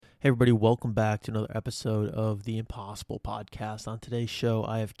Hey everybody, welcome back to another episode of the Impossible Podcast. On today's show,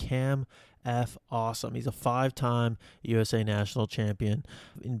 I have Cam F. Awesome. He's a 5-time USA National Champion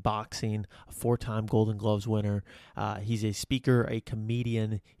in boxing, a 4-time Golden Gloves winner. He's a speaker, a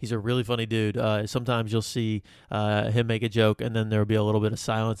comedian. He's a really funny dude. Sometimes you'll see him make a joke and then there'll be a little bit of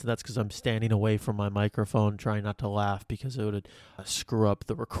silence, and that's because I'm standing away from my microphone trying not to laugh because it would screw up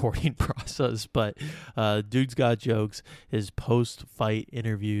the recording process. But dude's got jokes. His post-fight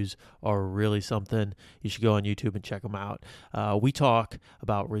interviews are really something. You should go on YouTube and check them out. We talk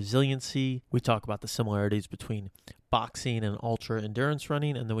about resiliency. We talk about the similarities between boxing and ultra endurance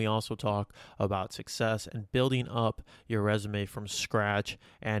running, and then we also talk about success and building up your resume from scratch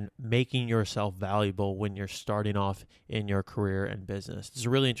and making yourself valuable when you're starting off in your career and business. It's a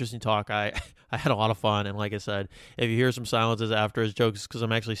really interesting talk. I had a lot of fun, and like I said, if you hear some silences after his jokes, because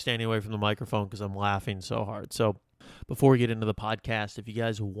I'm actually standing away from the microphone because I'm laughing so hard. So before we get into the podcast, if you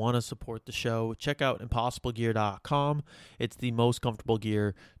guys want to support the show, check out impossiblegear.com. It's the most comfortable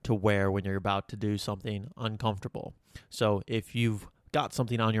gear to wear when you're about to do something uncomfortable. So if you've got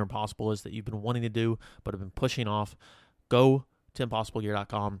something on your impossible list that you've been wanting to do but have been pushing off, go to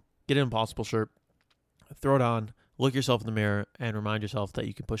impossiblegear.com, get an impossible shirt, throw it on, look yourself in the mirror, and remind yourself that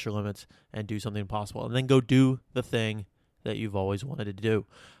you can push your limits and do something impossible. And then go do the thing that you've always wanted to do,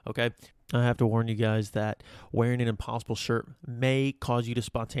 okay? I have to warn you guys that wearing an impossible shirt may cause you to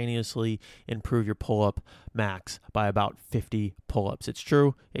spontaneously improve your pull-up max by about 50 pull-ups. It's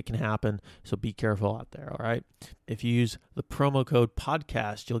true. It can happen, so be careful out there, all right? If you use the promo code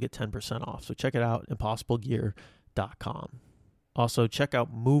podcast, you'll get 10% off. So check it out, impossiblegear.com. Also, check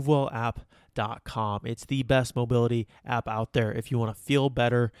out MoveWellApp.com. It's the best mobility app out there if you want to feel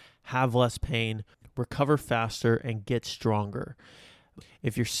better, have less pain, recover faster, and get stronger.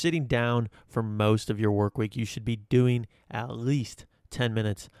 If you're sitting down for most of your work week, you should be doing at least 10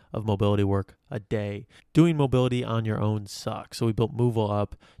 minutes of mobility work a day. Doing mobility on your own sucks. So we built MoveWell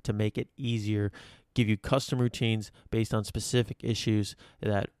up to make it easier, give you custom routines based on specific issues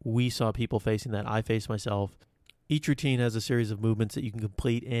that we saw people facing, that I faced myself. Each routine has a series of movements that you can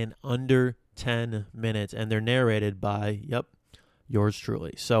complete in under 10 minutes, and they're narrated by, yours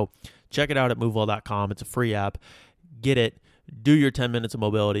truly. So check it out at MoveWell.com. It's a free app. Get it. Do your 10 minutes of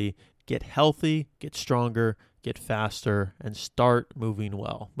mobility. Get healthy, get stronger, get faster, and start moving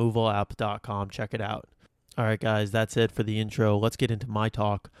well. MoveWellApp.com. Check it out. All right, guys, that's it for the intro. Let's get into my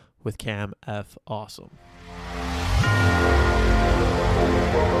talk with Cam F. Awesome.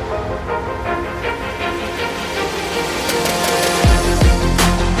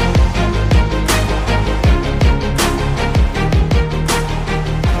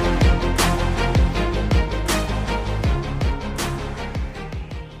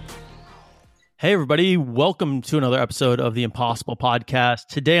 Hey, everybody. Welcome to another episode of the Impossible Podcast.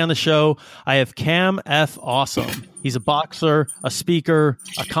 Today on the show, I have Cam F. Awesome. He's a boxer, a speaker,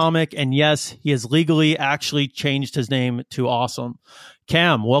 a comic, and yes, he has legally actually changed his name to Awesome.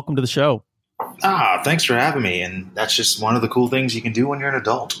 Cam, welcome to the show. Thanks for having me. And that's just one of the cool things you can do when you're an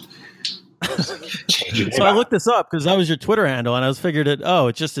adult. So I looked this up because that was your Twitter handle, and I was figured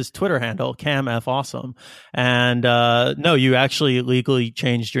it's just his Twitter handle, Cam F. Awesome. And no, you actually legally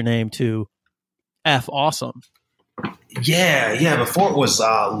changed your name to F. Awesome. Yeah. Before it was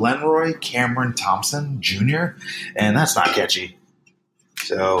Lenroy Cameron Thompson Jr., and that's not catchy.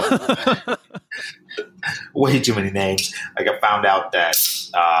 So way too many names. Like I found out that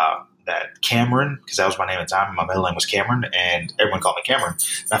Cameron, because that was my name at the time, my middle name was Cameron, and everyone called me Cameron.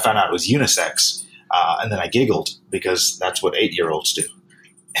 And I found out it was unisex, and then I giggled because that's what 8-year-olds do.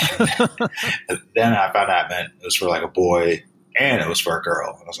 And then I found out it was for like a boy and it was for a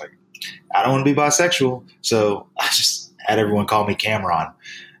girl. And I was like, I don't want to be bisexual. So I just had everyone call me Cameron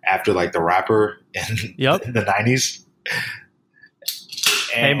after like the rapper in the 90s.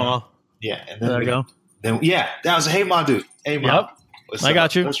 And, hey, Ma. Yeah. And then there we go. That was a Hey Ma dude. Hey Ma. Yep. I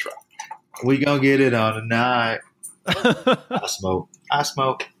got you. We gonna get it on tonight. I smoke,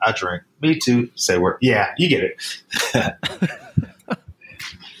 I drink. Me too. Say word. Yeah, you get it.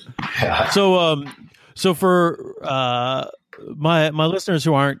 So for my listeners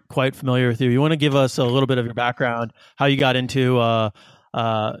who aren't quite familiar with you want to give us a little bit of your background, how you got into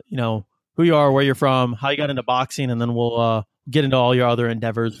who you are, where you're from, how you got into boxing, and then we'll get into all your other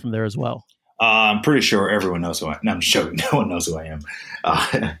endeavors from there as well. I'm pretty sure everyone knows who I am. No, I'm just joking. No one knows who I am.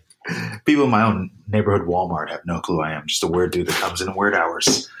 People in my own neighborhood Walmart have no clue I am. Just a weird dude that comes in at weird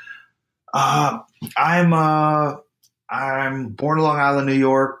hours. I'm born in Long Island, New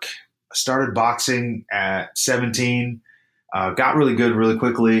York. I started boxing at 17. Got really good really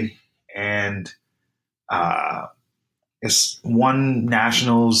quickly, and won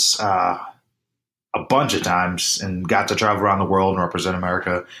nationals a bunch of times and got to travel around the world and represent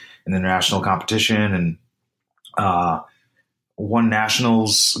America in international competition, and won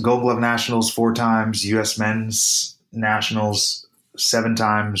nationals, Gold Glove nationals 4 times, U.S. men's nationals 7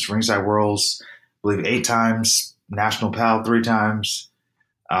 times, ringside worlds, I believe 8 times, national pal 3 times.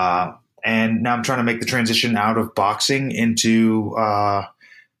 And now I'm trying to make the transition out of boxing into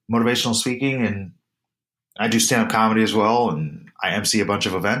motivational speaking, and I do stand-up comedy as well, and I MC a bunch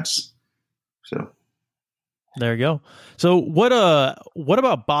of events. So there you go. So what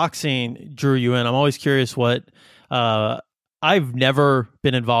about boxing drew you in? I'm always curious what I've never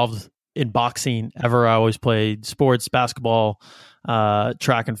been involved in boxing ever. I always played sports, basketball,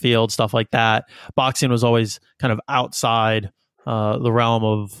 track and field, stuff like that. Boxing was always kind of outside the realm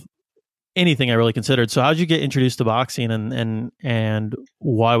of anything I really considered. So how did you get introduced to boxing, and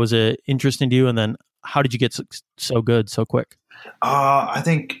why was it interesting to you? And then how did you get so good so quick? I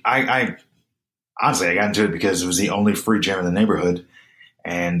think I honestly, I got into it because it was the only free gym in the neighborhood,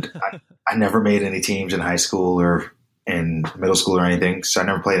 and I never made any teams in high school or in middle school or anything, so I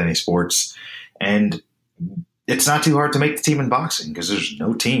never played any sports. And it's not too hard to make the team in boxing because there's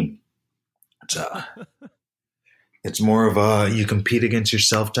no team. It's more of a you compete against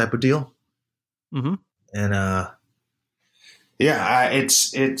yourself type of deal. Mm-hmm. And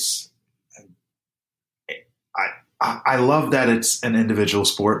I love that it's an individual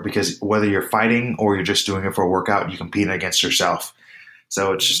sport, because whether you're fighting or you're just doing it for a workout, you compete against yourself.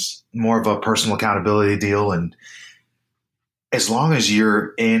 So it's just more of a personal accountability deal. And as long as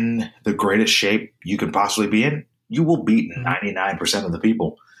you're in the greatest shape you can possibly be in, you will beat 99% of the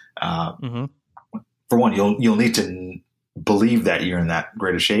people. For one, you'll need to believe that you're in that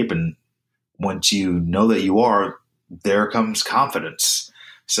greatest shape. And once you know that you are, there comes confidence.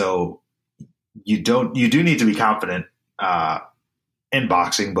 So you do need to be confident in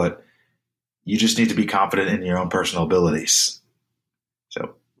boxing, but you just need to be confident in your own personal abilities.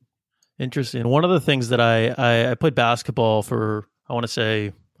 So interesting. One of the things that I played basketball for, I want to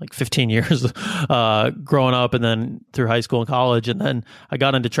say like 15 years growing up, and then through high school and college. And then I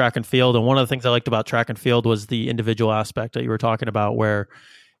got into track and field. And one of the things I liked about track and field was the individual aspect that you were talking about, where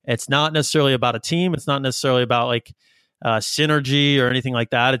it's not necessarily about a team. It's not necessarily about like synergy or anything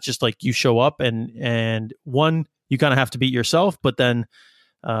like that. It's just like you show up and one, you kind of have to beat yourself, but then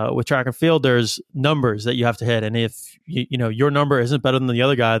with track and field, there's numbers that you have to hit. And if your number isn't better than the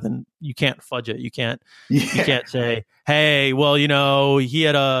other guy, then you can't fudge it. You can't say, hey, well, he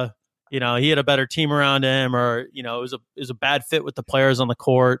had a better team around him, or, it was a bad fit with the players on the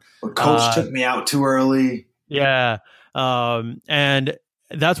court. Or coach took me out too early. Yeah. And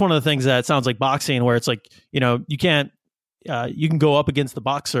that's one of the things that sounds like boxing, where it's like, you can't, you can go up against the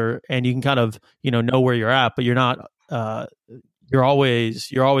boxer and you can kind of, know where you're at, but you're not, you're always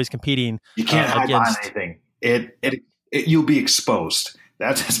competing. You can't hide behind anything. You'll be exposed.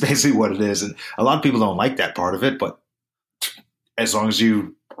 That's basically what it is. And a lot of people don't like that part of it, but as long as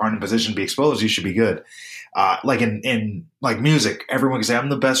you are in a position to be exposed, you should be good. Like in like music, everyone can say I'm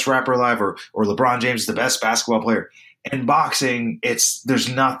the best rapper alive, or LeBron James is the best basketball player. In boxing, there's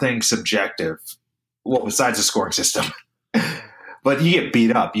nothing subjective. Well, besides the scoring system. But you get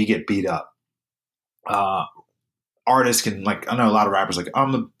beat up. Artists can, like, I know a lot of rappers like,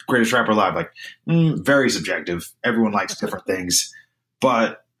 I'm the greatest rapper alive. Like, very subjective. Everyone likes different things,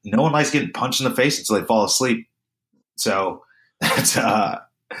 but no one likes getting punched in the face until they fall asleep. So that's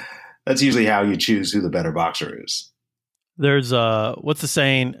usually how you choose who the better boxer is. There's what's the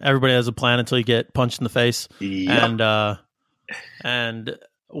saying? Everybody has a plan until you get punched in the face. Yep. And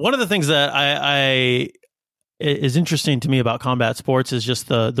one of the things that I is interesting to me about combat sports is just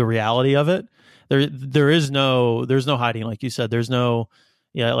the reality of it. There's no hiding, like you said. There's no,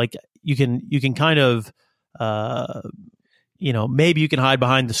 like you can kind of, maybe you can hide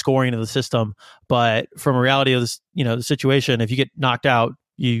behind the scoring of the system, but from a reality of this, the situation, if you get knocked out,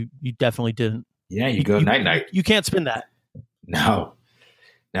 you definitely didn't. Yeah, you go night. You can't spin that. No,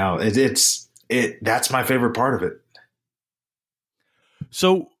 that's my favorite part of it.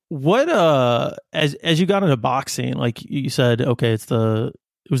 So what, as you got into boxing, like you said, okay, it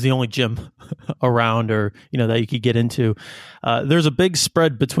was the only gym around, or, that you could get into. There's a big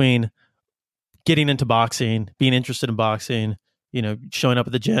spread between getting into boxing, being interested in boxing, showing up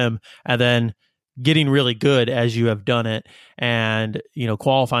at the gym, and then getting really good as you have done it, and,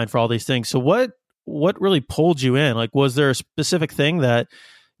 qualifying for all these things. So what really pulled you in? Like, was there a specific thing that,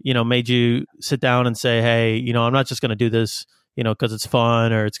 made you sit down and say, hey, I'm not just going to do this, because it's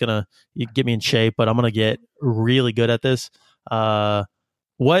fun, or it's going to get me in shape, but I'm going to get really good at this.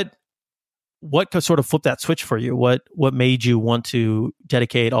 What what could sort of flip that switch for you? What made you want to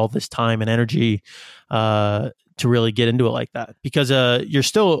dedicate all this time and energy to really get into it like that? Because you're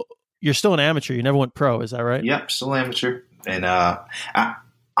still an amateur. You never went pro. Is that right? Yep, still amateur. And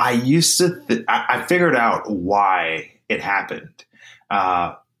I used to. I figured out why it happened.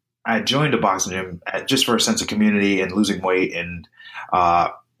 I joined a boxing gym just for a sense of community and losing weight and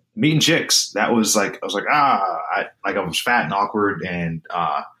meeting chicks. That was like, I was like, I was fat and awkward and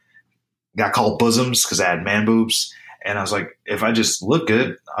got called bosoms because I had man boobs. And I was like, if I just look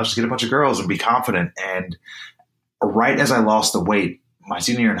good, I'll just get a bunch of girls and be confident. And right as I lost the weight, my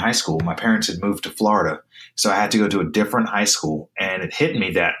senior year in high school, my parents had moved to Florida. So I had to go to a different high school. And it hit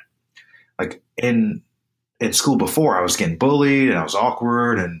me that like in school before, I was getting bullied and I was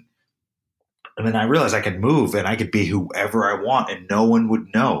awkward. And then I realized I could move and I could be whoever I want and no one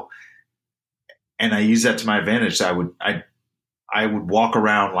would know. And I used that to my advantage. So I would walk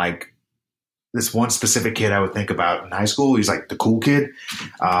around like this one specific kid I would think about in high school. He's like the cool kid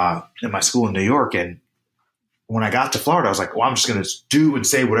in my school in New York. And when I got to Florida, I was like, well, I'm just going to do and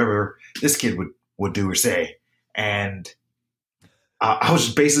say whatever this kid would do or say. And I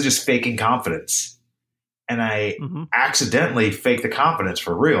was basically just faking confidence. And I accidentally faked the confidence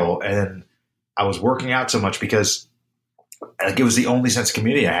for real. And I was working out so much because like it was the only sense of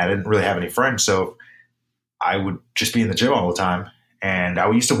community I had. I didn't really have any friends. So I would just be in the gym all the time. And I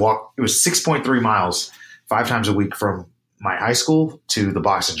used to walk, it was 6.3 miles 5 times a week from my high school to the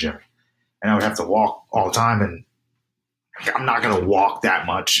boxing gym. And I would have to walk all the time. And I'm not going to walk that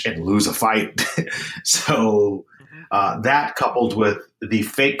much and lose a fight. So that coupled with the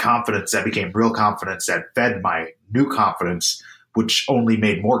fake confidence that became real confidence that fed my new confidence, which only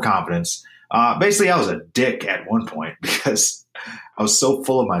made more confidence. Basically, I was a dick at one point because I was so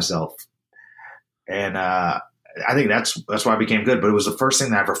full of myself. And I think that's why I became good. But it was the first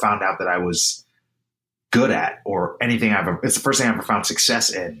thing that I ever found out that I was good at or anything it's the first thing I ever found success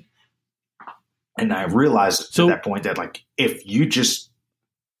in. And I realized at that point that like, if you just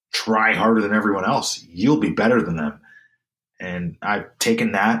try harder than everyone else, you'll be better than them. And I've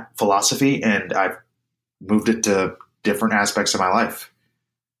taken that philosophy and I've moved it to different aspects of my life.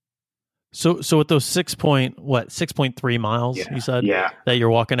 So with those 6.3 miles, you said that you're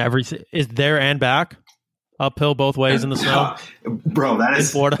walking is there and back uphill both ways in the snow? Bro, that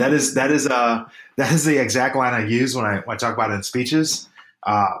is the exact line I use when I talk about it in speeches.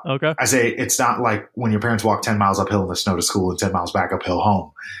 Okay. I say, it's not like when your parents walk 10 miles uphill in the snow to school and 10 miles back uphill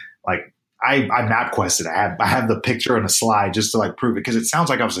home. Like I MapQuested. I have the picture and a slide just to like prove it because it sounds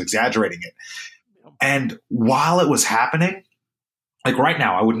like I was exaggerating it. And while it was happening, like right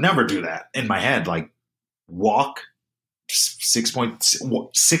now, I would never do that in my head. Like walk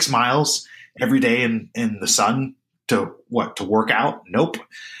 6.6 miles every day in the sun to work out. Nope.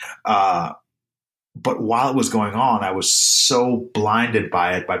 But while it was going on, I was so blinded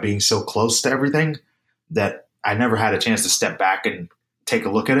by it, by being so close to everything, that I never had a chance to step back and take a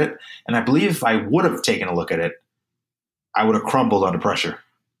look at it. And I believe if I would have taken a look at it, I would have crumbled under pressure.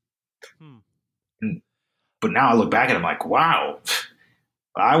 But now I look back and I'm like, wow,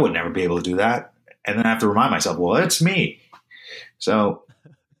 I would never be able to do that. And then I have to remind myself, well, it's me. So,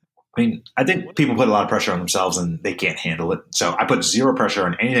 I mean, I think people put a lot of pressure on themselves and they can't handle it. So I put zero pressure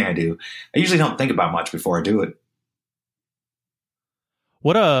on anything I do. I usually don't think about much before I do it.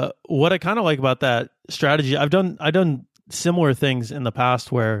 What I kind of like about that strategy, I've done similar things in the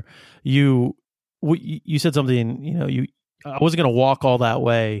past where you said something, I wasn't going to walk all that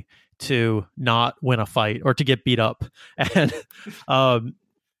way to not win a fight or to get beat up. And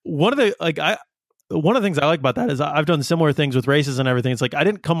one of the things I like about that is I've done similar things with races and everything. It's like I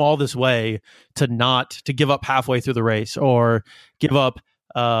didn't come all this way to give up halfway through the race or give up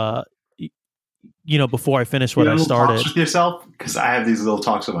before I finish what I started. Talks with yourself? Because I have these little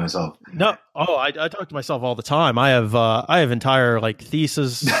talks with myself. No, I talk to myself all the time. I have entire like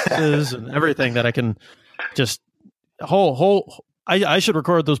theses and everything that I can just I should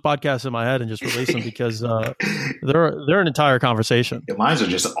record those podcasts in my head and just release them because they're an entire conversation. Yeah, mine are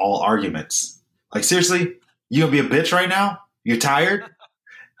just all arguments. Like, seriously, you gonna be a bitch right now? You're tired?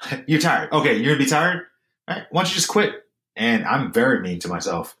 You're tired. Okay, you're gonna be tired? All right, why don't you just quit? And I'm very mean to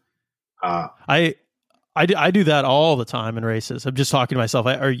myself. I do that all the time in races. I'm just talking to myself.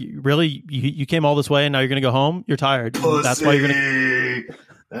 Are you really? You came all this way and now you're gonna go home? You're tired. Pussy. That's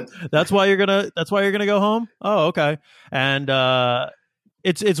why you're gonna. That's why you're gonna go home. Oh, okay. And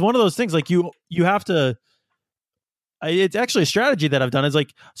it's one of those things. Like you have to. It's actually a strategy that I've done. Is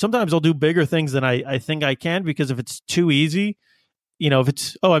like sometimes I'll do bigger things than I think I can because if it's too easy, if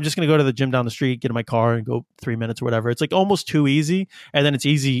it's I'm just gonna go to the gym down the street, get in my car, and go 3 minutes or whatever. It's like almost too easy, and then it's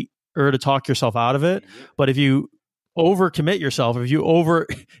easy to talk yourself out of it. But if you overcommit yourself, if you over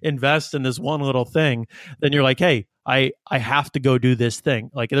invest in this one little thing, then you're like, hey, I have to go do this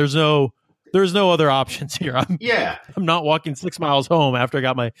thing. Like there's no other options here. I'm not walking 6 miles home after I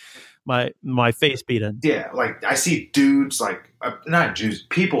got my face beaten. Yeah, like I see dudes like not Jews,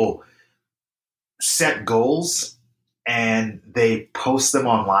 people set goals and they post them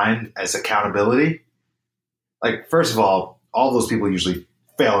online as accountability. Like first of all those people usually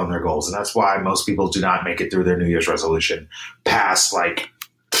fail in their goals, and that's why most people do not make it through their New Year's resolution past like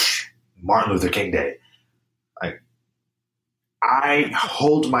Martin Luther King Day. Like I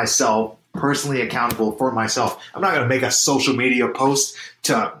hold myself personally accountable for myself. I'm not going to make a social media post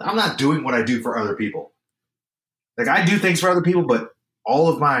I'm not doing what I do for other people. Like I do things for other people, but all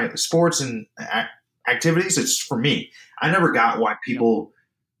of my sports and activities, it's for me. I never got why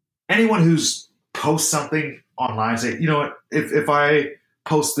anyone who's posts something online say, you know what, if I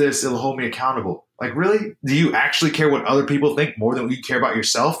post this, it'll hold me accountable. Like really? Do you actually care what other people think more than you care about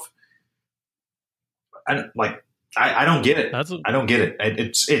yourself? I don't get it. I don't get it.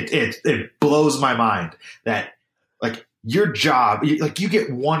 It blows my mind that like your job, like you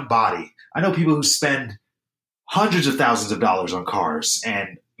get one body. I know people who spend hundreds of thousands of dollars on cars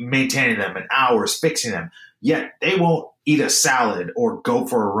and maintaining them and hours fixing them, yet they won't eat a salad or go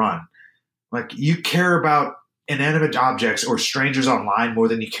for a run. Like you care about inanimate objects or strangers online more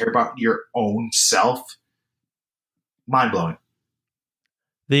than you care about your own self. Mind blowing.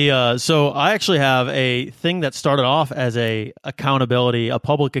 So I actually have a thing that started off as a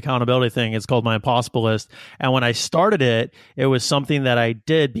public accountability thing. It's called my Impossible List. And when I started it, it was something that I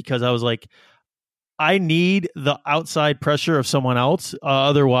did because I was like, I need the outside pressure of someone else.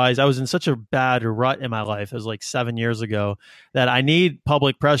 Otherwise, I was in such a bad rut in my life. It was like 7 years ago that I need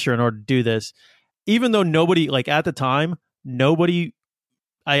public pressure in order to do this. Even though nobody, like at the time,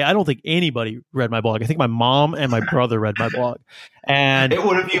 I don't think anybody read my blog. I think my mom and my brother read my blog. And it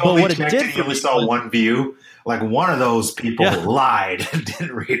would have you only checked it, you only saw one view. Like one of those people lied and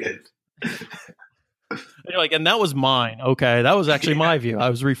didn't read it. And you're like, and that was mine. Okay, that was actually my view.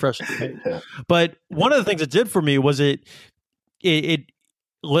 I was refreshing the page. But one of the things it did for me was it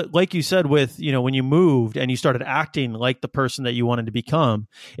like you said, with, you know, when you moved and you started acting like the person that you wanted to become,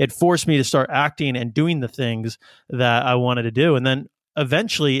 it forced me to start acting and doing the things that I wanted to do. And then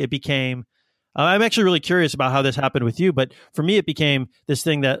eventually it became, I'm actually really curious about how this happened with you, but for me, it became this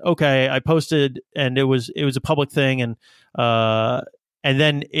thing that, okay, I posted and it was a public thing. And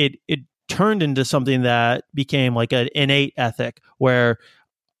then it turned into something that became like an innate ethic where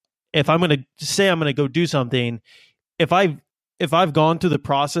if I'm going to say I'm going to go do something, if I've gone through the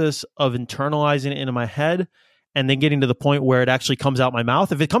process of internalizing it into my head and then getting to the point where it actually comes out my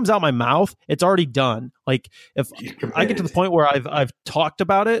mouth, if it comes out my mouth, it's already done. Like if I get to the point where I've talked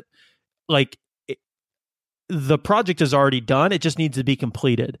about it, like the project is already done. It just needs to be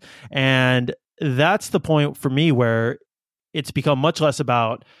completed. And that's the point for me where it's become much less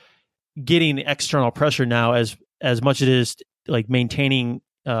about getting external pressure now as much as it is like maintaining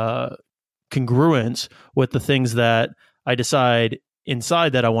congruence with the things that I decide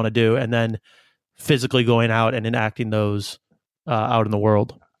inside that I want to do, and then physically going out and enacting those out in the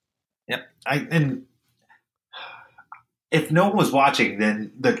world. Yep. And if no one was watching,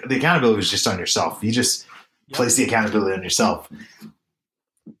 then the accountability was just on yourself. You just place the accountability on yourself.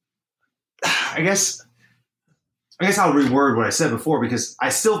 I guess I'll reword what I said before, because I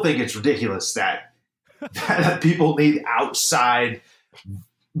still think it's ridiculous that people need outside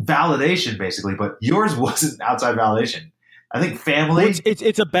validation, basically. But yours wasn't outside validation. I think family. Well,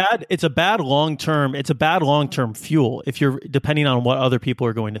 it's a bad long term fuel if you're depending on what other people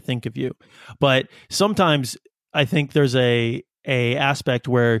are going to think of you. But sometimes I think there's a aspect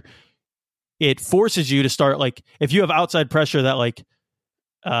where it forces you to start, like if you have outside pressure that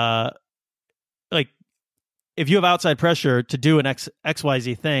if you have outside pressure to do an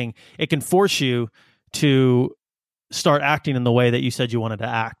XYZ thing, it can force you to start acting in the way that you said you wanted to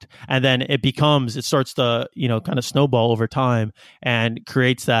act. And then it starts to, kind of snowball over time and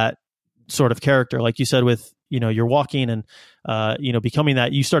creates that sort of character. Like you said, with, you're walking and, becoming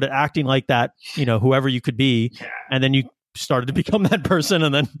that, you started acting like that, whoever you could be. And then you started to become that person.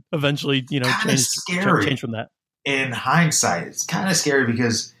 And then eventually, change from that. In hindsight, it's kind of scary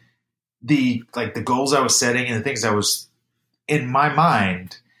because the goals I was setting and the things I was in my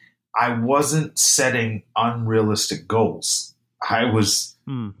mind, I wasn't setting unrealistic goals. I was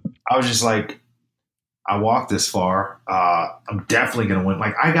just like, I walked this far. I'm definitely going to win.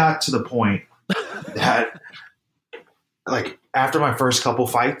 Like I got to the point that like after my first couple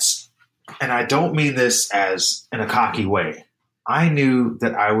fights, and I don't mean this as in a cocky way. I knew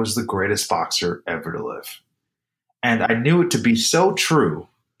that I was the greatest boxer ever to live. And I knew it to be so true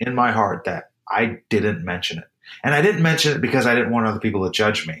in my heart that I didn't mention it. And I didn't mention it because I didn't want other people to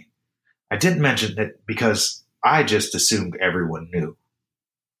judge me. I didn't mention it because I just assumed everyone knew.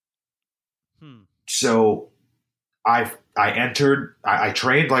 So I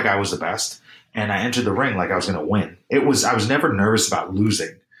trained like I was the best, and I entered the ring like I was going to win. I was never nervous about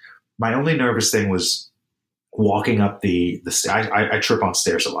losing. My only nervous thing was walking up the stairs. I trip on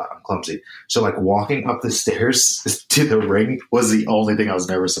stairs a lot. I'm clumsy. So like walking up the stairs to the ring was the only thing I was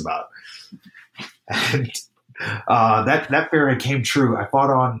nervous about. And that fear came true. I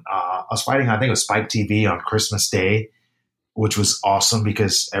was fighting, I think it was Spike TV on Christmas Day, which was awesome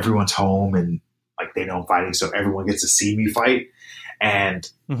because everyone's home and like they know I'm fighting, so everyone gets to see me fight. And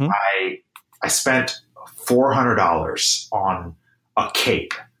I spent $400 on a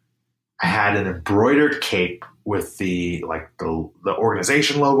cape. I had an embroidered cape with the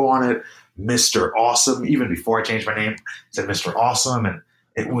organization logo on it, Mr. Awesome. Even before I changed my name, it said Mr. Awesome, and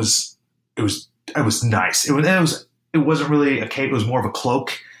it was nice. It wasn't really a cape; it was more of a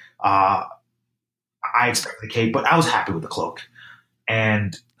cloak. I expected a cape, but I was happy with the cloak.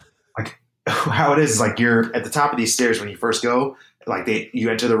 And like how it is like you're at the top of these stairs when you first go, like you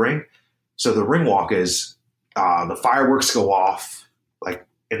enter the ring. So the ring walk is the fireworks go off, like,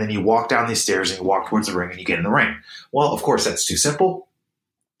 and then you walk down these stairs and you walk towards the ring and you get in the ring. Well, of course, that's too simple.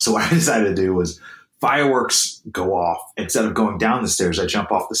 So what I decided to do was fireworks go off. Instead of going down the stairs, I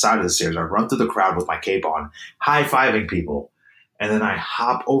jump off the side of the stairs. I run through the crowd with my cape on, high-fiving people. And then I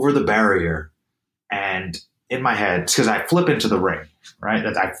hop over the barrier, and in my head, because I flip into the ring, right?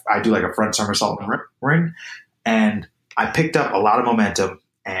 I do like a front somersault in the ring. And I picked up a lot of momentum,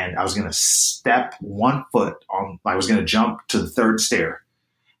 and I was going to step one foot on, I was going to jump to the third stair.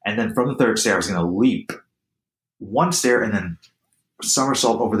 And then from the third stair, I was going to leap one stair and then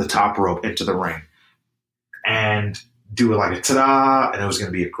somersault over the top rope into the ring and do it like a ta-da, and it was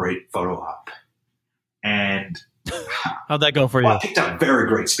going to be a great photo op. And how'd that go for you? I picked up very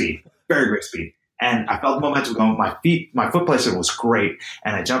great speed. And I felt the momentum going. My foot placement was great.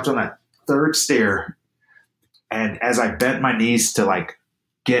 And I jumped on that third stair. And as I bent my knees to like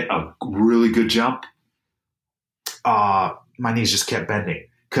get a really good jump, my knees just kept bending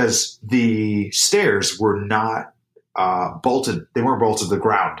because the stairs were not bolted. They weren't bolted to the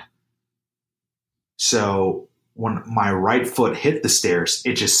ground. So when my right foot hit the stairs,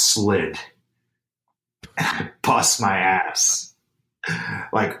 it just slid. And I bust my ass.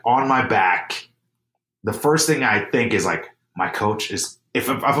 Like on my back. The first thing I think is like, my coach is, if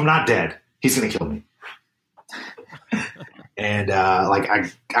I'm not dead, he's going to kill me. And like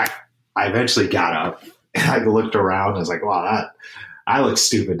I eventually got up and I looked around and I was like, wow, I look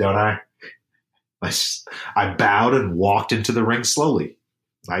stupid, don't I? I bowed and walked into the ring slowly,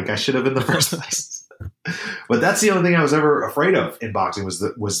 like I should have in the first place. But that's the only thing I was ever afraid of in boxing was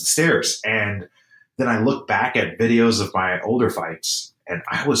the stairs. And then I look back at videos of my older fights, and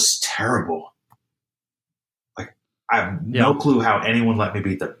I was terrible. Like I have no clue how anyone let me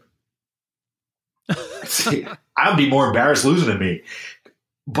beat them. I'd be more embarrassed losing than me.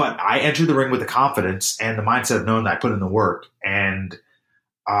 But I entered the ring with the confidence and the mindset of knowing that I put in the work. And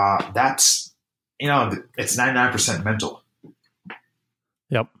that's, it's 99% mental.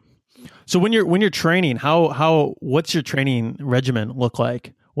 Yep. So when you're training, what's your training regimen look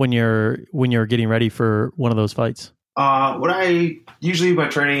like when you're getting ready for one of those fights? What I usually my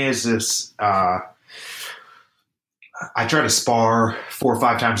training is this. I try to spar 4 or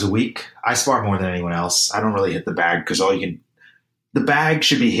 5 times a week. I spar more than anyone else. I don't really hit the bag because the bag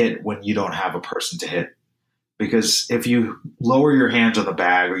should be hit when you don't have a person to hit. Because if you lower your hands on the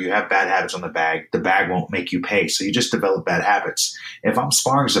bag or you have bad habits on the bag won't make you pay. So you just develop bad habits. If I'm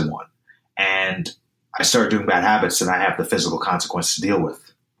sparring someone and I start doing bad habits, then I have the physical consequence to deal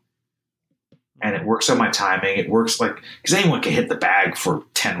with. And it works on my timing. It works because anyone can hit the bag for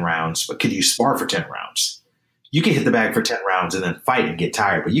 10 rounds, but could you spar for 10 rounds? You can hit the bag for 10 rounds and then fight and get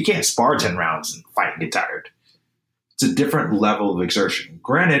tired, but you can't spar 10 rounds and fight and get tired. It's a different level of exertion.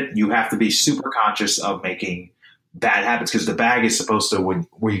 Granted, you have to be super conscious of making bad habits because the bag is supposed to,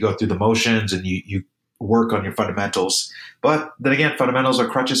 where you go through the motions and you work on your fundamentals. But then again, fundamentals are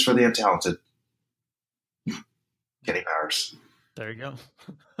crutches for the untalented. Kenny Powers. There you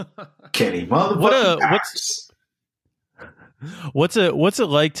go. Kenny motherfucking Powers. What's it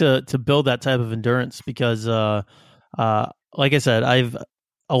like to build that type of endurance? Because, like I said,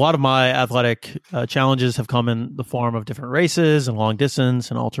 a lot of my athletic challenges have come in the form of different races and long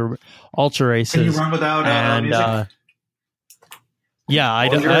distance and ultra races. Can you run without music? Yeah, I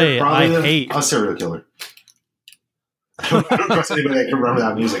hate a serial killer. I don't trust anybody that can run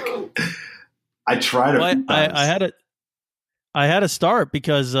without music. I tried a few times. I had to start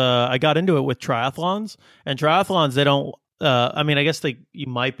because I got into it with triathlons, and triathlons, they don't. I mean, I guess you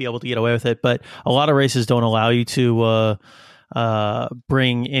might be able to get away with it, but a lot of races don't allow you to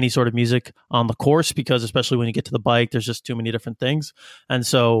bring any sort of music on the course because, especially when you get to the bike, there's just too many different things. And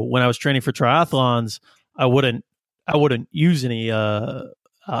so when I was training for triathlons, I wouldn't use any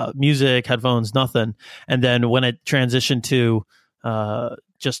music, headphones, nothing. And then when it transitioned to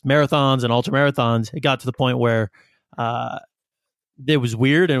just marathons and ultra marathons, it got to the point where it was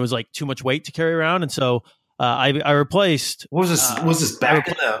weird and it was like too much weight to carry around. And so I replaced. What was this? Was this back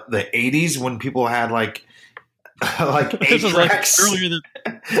in the 80s when people had like 8 this was tracks? Like earlier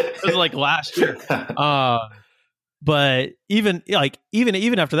this was like last year. But even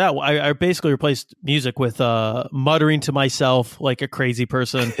after that, I basically replaced music with muttering to myself like a crazy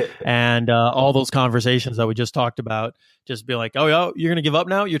person, and all those conversations that we just talked about. Just be like, oh, you're gonna give up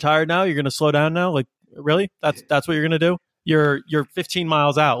now? You're tired now? You're gonna slow down now? Like, really? That's what you're gonna do? You're 15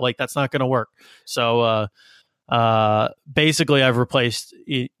 miles out. Like, that's not gonna work. So basically, I've replaced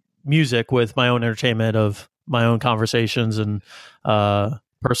music with my own entertainment of my own conversations and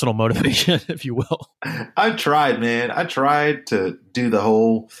personal motivation, if you will. I tried, man. I tried to do the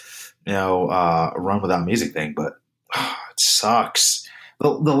whole, run without music thing, but it sucks. The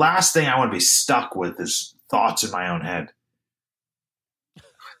last thing I want to be stuck with is thoughts in my own head,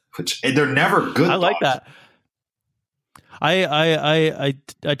 which they're never good. I like thoughts. that. I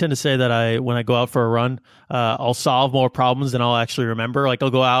tend to say that when I go out for a run, I'll solve more problems than I'll actually remember. Like, I'll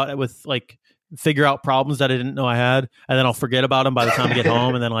go out with figure out problems that I didn't know I had, and then I'll forget about them by the time I get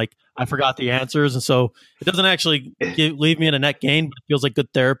home, and then I forgot the answers, and so it doesn't actually leave me in a net gain, but it feels like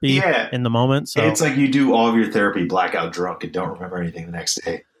good therapy in the moment. So it's like you do all of your therapy blackout drunk and don't remember anything the next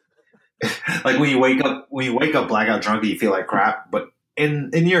day. Like when you wake up blackout drunk, you feel like crap, but in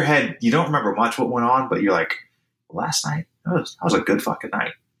your head you don't remember much what went on, but you're like, last night that was a good fucking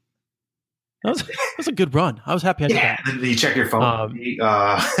night. That was a good run. I was happy I did that. And then you check your phone,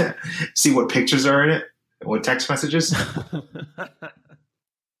 see what pictures are in it, what text messages.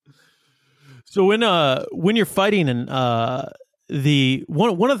 So when you're fighting, and one of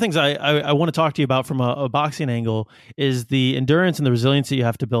the things I want to talk to you about from a boxing angle is the endurance and the resilience that you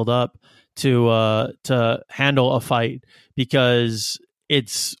have to build up to handle a fight, because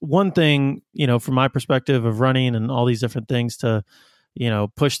it's one thing, from my perspective of running and all these different things to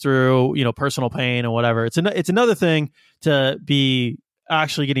push through, personal pain and whatever. It's another thing to be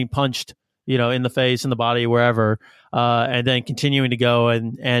actually getting punched, in the face, in the body, wherever, and then continuing to go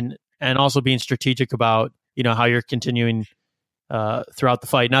and also being strategic about, how you're continuing throughout the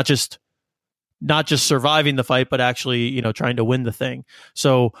fight, not just surviving the fight, but actually, trying to win the thing.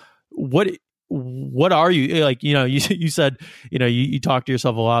 So what are you like? You said you talk to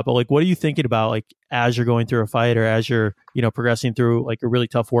yourself a lot, but what are you thinking about as you're going through a fight, or as you're progressing through a really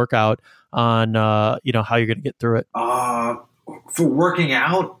tough workout on how you're going to get through it? For working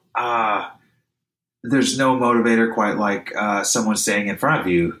out, there's no motivator quite like someone staying in front of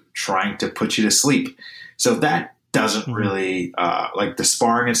you trying to put you to sleep. So that doesn't really like the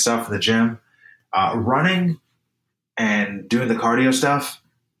sparring and stuff in the gym, running and doing the cardio stuff.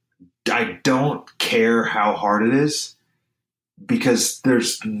 I don't care how hard it is, because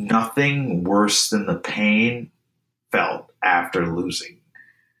there's nothing worse than the pain felt after losing.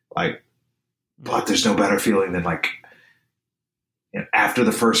 But there's no better feeling than after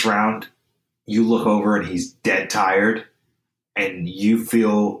the first round, you look over and he's dead tired and you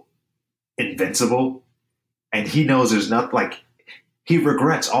feel invincible, and he knows there's nothing he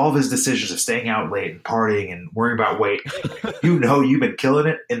regrets all of his decisions of staying out late and partying and worrying about weight. You've been killing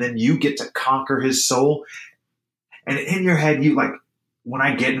it, and then you get to conquer his soul. And in your head, when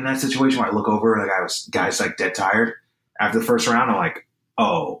I get in that situation where I look over and the guy's dead tired after the first round, I'm like,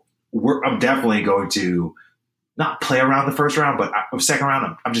 oh, I'm definitely going to not play around the first round, but second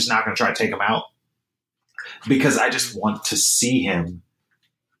round, I'm just not going to try to take him out, because I just want to see him.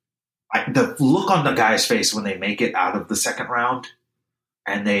 The look on the guy's face when they make it out of the second round,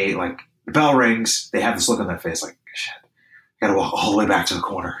 and they the bell rings, they have this look on their face shit, I gotta walk all the way back to the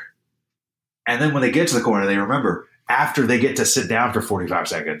corner. And then when they get to the corner, they remember after they get to sit down for 45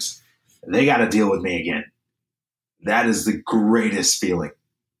 seconds, they got to deal with me again. That is the greatest feeling.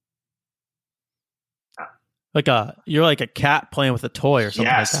 You're like a cat playing with a toy or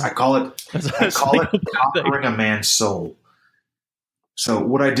something. Yes, like that. I call it conquering a man's soul. So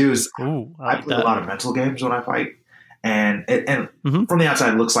what I do is I play a lot of mental games when I fight. And from the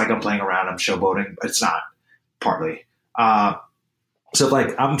outside, it looks like I'm playing around, I'm showboating, but it's not, partly. So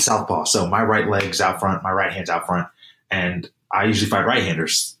I'm southpaw, so my right leg's out front, my right hand's out front, and I usually fight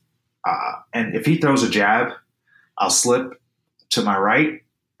right-handers. And if he throws a jab, I'll slip to my right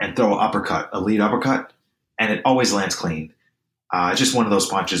and throw an uppercut, a lead uppercut, and it always lands clean. It's just one of those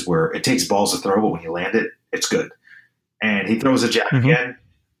punches where it takes balls to throw, but when you land it, it's good. And he throws a jab again,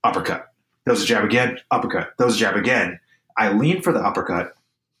 uppercut. Throws a jab again, uppercut. Throws a jab again. I lean for the uppercut.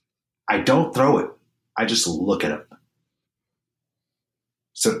 I don't throw it. I just look at him.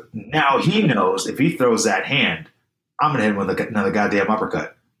 So now he knows if he throws that hand, I'm going to hit him with another goddamn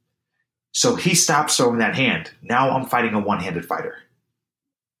uppercut. So he stops throwing that hand. Now I'm fighting a one-handed fighter.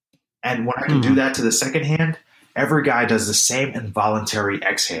 And when I can do that to the second hand, every guy does the same involuntary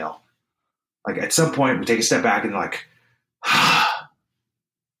exhale. Like at some point, we take a step back and like,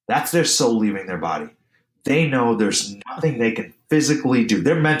 that's their soul leaving their body. They know there's nothing they can physically do.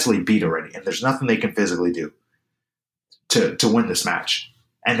 They're mentally beat already, and there's nothing they can physically do to win this match.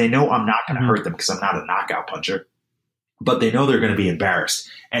 And they know I'm not going to hurt them because I'm not a knockout puncher. But they know they're going to be embarrassed.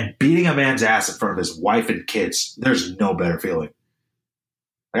 And beating a man's ass in front of his wife and kids, there's no better feeling.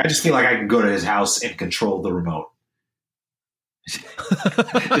 Like, I just feel like I can go to his house and control the remote.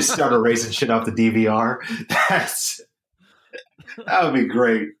 Just start erasing shit off the DVR. That would be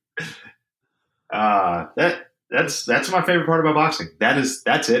great. That's my favorite part about boxing.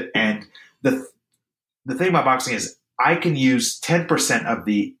 That's it. And the thing about boxing is I can use 10% of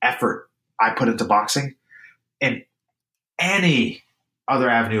the effort I put into boxing in any other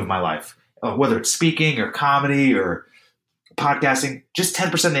avenue of my life, whether it's speaking or comedy or podcasting, just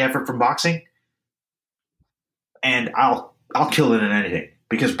 10% of the effort from boxing, and I'll kill it in anything,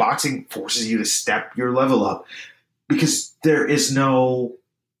 because boxing forces you to step your level up, because there's no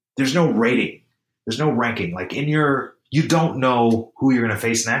rating. There's no ranking. Like you don't know who you're going to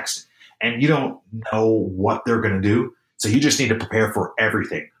face next, and you don't know what they're going to do. So you just need to prepare for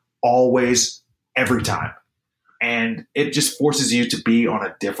everything, always, every time. And it just forces you to be on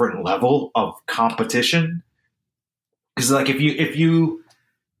a different level of competition. Because like if you're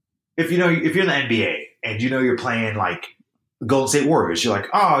in the NBA and you're playing like the Golden State Warriors, you're like,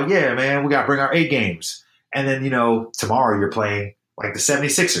 oh yeah, man, we got to bring our A games. And then, tomorrow you're playing like the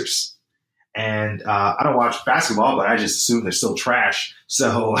 76ers. And I don't watch basketball, but I just assume they're still trash.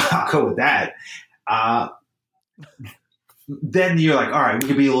 So I'll go with that. Then you're like, all right, we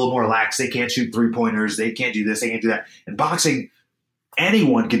can be a little more lax. They can't shoot 3-pointers. They can't do this. They can't do that. In boxing,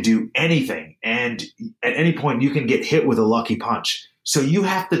 anyone can do anything. And at any point, you can get hit with a lucky punch. So you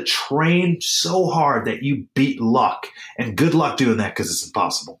have to train so hard that you beat luck. And good luck doing that, because it's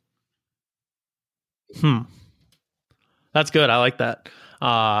impossible. That's good. I like that.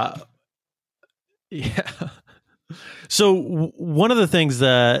 Yeah. So one of the things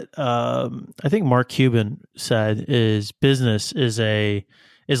that I think Mark Cuban said is business is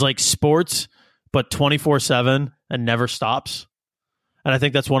like sports, but 24/7 and never stops. And I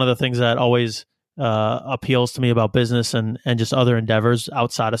think that's one of the things that always appeals to me about business and just other endeavors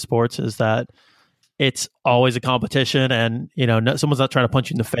outside of sports, is that it's always a competition, and someone's not trying to punch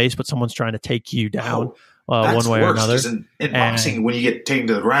you in the face, but someone's trying to take you down one way or another. In boxing, when you get taken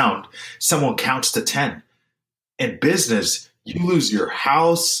to the ground, someone counts to 10. In business, you lose your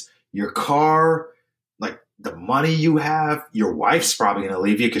house, your car, like the money you have. Your wife's probably going to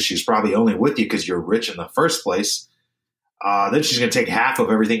leave you because she's probably only with you because you're rich in the first place. Then she's going to take half of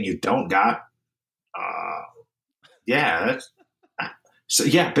everything you don't got. Business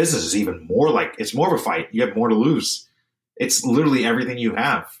is even more like, it's more of a fight. You have more to lose. It's literally everything you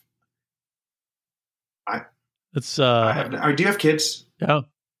have. Do you have kids? Yeah.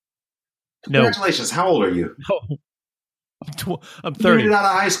 Congratulations. How old are you? No. I'm 30. You made it out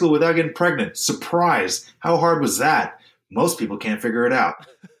of high school without getting pregnant. Surprise. How hard was that? Most people can't figure it out.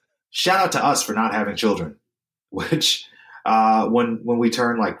 Shout out to us for not having children, which when we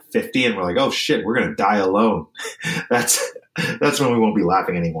turn like 50 and we're like, oh shit, we're going to die alone. That's when we won't be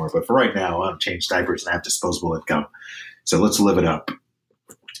laughing anymore. But for right now, I'm changed diapers and I have disposable income. So let's live it up.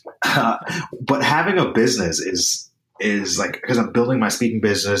 But having a business is like, because I'm building my speaking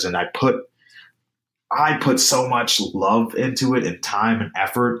business, and I put so much love into it and time and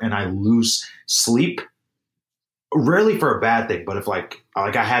effort, and I lose sleep. Rarely for a bad thing, but if like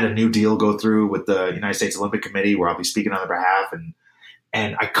I had a new deal go through with the United States Olympic Committee where I'll be speaking on their behalf,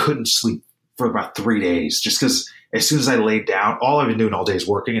 and I couldn't sleep for about 3 days, just because as soon as I laid down, all I've been doing all day is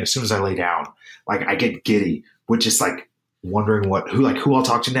working, and as soon as I lay down, like I get giddy, which is like wondering who I'll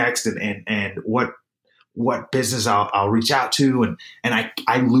talk to next, and what business I'll reach out to, and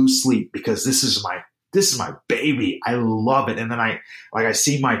I lose sleep because this is my baby. I love it. And then I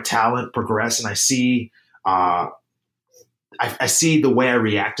see my talent progress, and I see I see the way I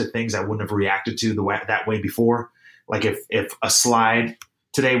react to things I wouldn't have reacted to that way before. Like if a slide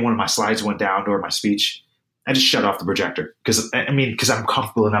today, one of my slides went down during my speech, I just shut off the projector because I'm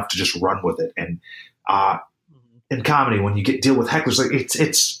comfortable enough to just run with it. And in comedy, when you deal with hecklers, like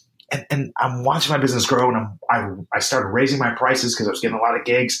and I'm watching my business grow, and I started raising my prices because I was getting a lot of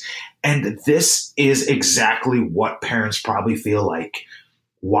gigs, and this is exactly what parents probably feel like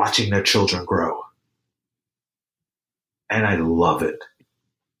watching their children grow, and I love it.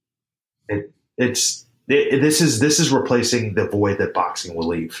 This is replacing the void that boxing will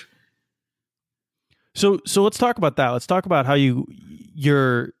leave. So let's talk about that. Let's talk about how are you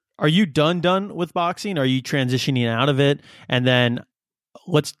done with boxing? Are you transitioning out of it? And then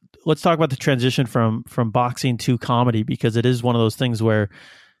let's talk about the transition from boxing to comedy, because it is one of those things where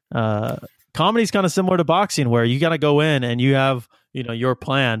comedy is kind of similar to boxing, where you got to go in and you have, your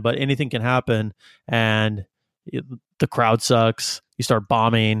plan, but anything can happen, and the crowd sucks. You start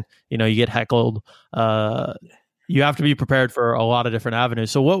bombing, you get heckled. You have to be prepared for a lot of different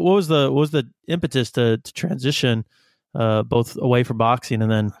avenues. So what was the impetus to transition both away from boxing,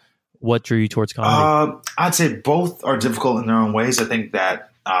 and then what drew you towards comedy? I'd say both are difficult in their own ways. I think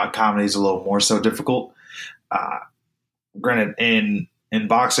that comedy is a little more so difficult. Granted, in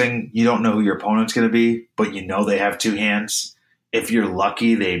boxing, you don't know who your opponent's going to be, but they have two hands. If you're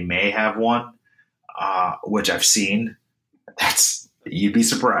lucky, they may have one, which I've seen. You'd be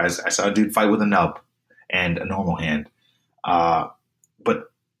surprised. I saw a dude fight with a nub and a normal hand.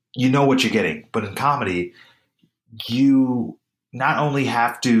 But you know what you're getting. But in comedy, you not only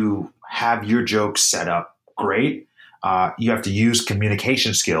have to have your jokes set up great, you have to use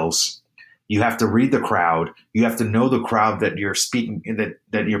communication skills. You have to read the crowd. You have to know the crowd that you're speaking,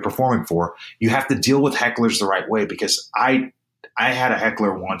 that you're performing for. You have to deal with hecklers the right way, because I had a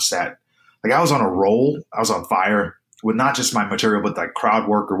heckler once that, like, I was on a roll. I was on fire with not just my material, but like crowd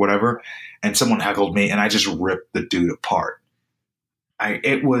work or whatever. And someone heckled me, and I just ripped the dude apart. I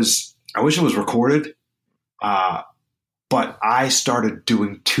wish it was recorded, but I started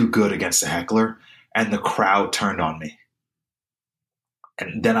doing too good against the heckler, and the crowd turned on me.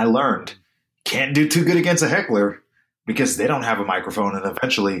 And then I learned, can't do too good against a heckler because they don't have a microphone, and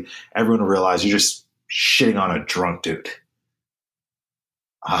eventually everyone will realize you're just shitting on a drunk dude.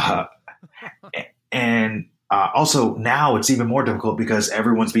 Also, now it's even more difficult because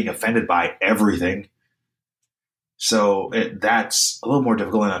everyone's being offended by everything. So that's a little more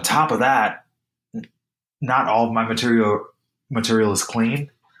difficult. And on top of that, not all of my material is clean.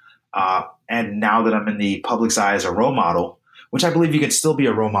 And now that I'm in the public's eye as a role model, which I believe you can still be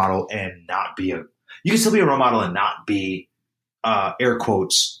a role model and not be air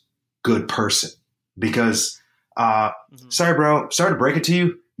quotes, good person. Because, sorry, bro, sorry to break it to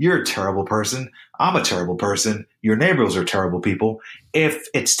you. You're a terrible person. I'm a terrible person. Your neighbors are terrible people if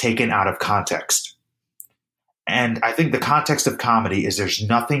it's taken out of context. And I think the context of comedy is there's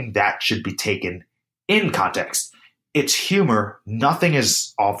nothing that should be taken in context. It's humor. Nothing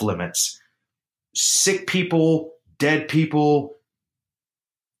is off limits. Sick people, dead people,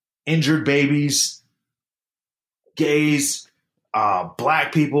 injured babies, gays,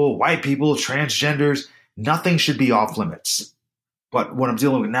 black people, white people, transgenders, nothing should be off limits. But what I'm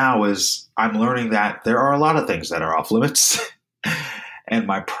dealing with now is I'm learning that there are a lot of things that are off limits. And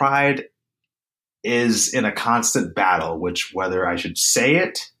my pride is in a constant battle, which whether I should say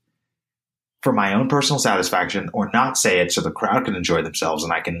it for my own personal satisfaction or not say it so the crowd can enjoy themselves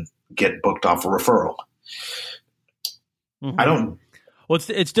and I can get booked off a referral. Mm-hmm. I don't. Well,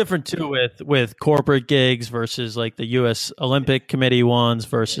 it's different too with corporate gigs versus like the U.S. Olympic Committee ones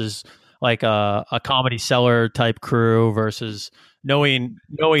versus like a Comedy Cellar type crew versus knowing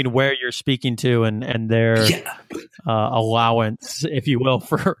where you're speaking to and their allowance, if you will,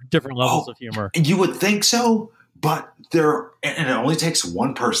 for different levels of humor. You would think so, but and it only takes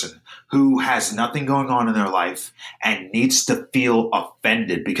one person who has nothing going on in their life and needs to feel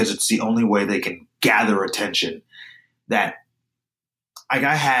offended because it's the only way they can gather attention. That like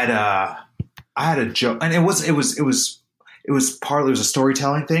I had a joke, and it was partly a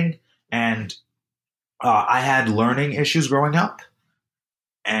storytelling thing, and I had learning issues growing up,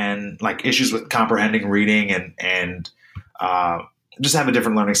 and like issues with comprehending reading and just have a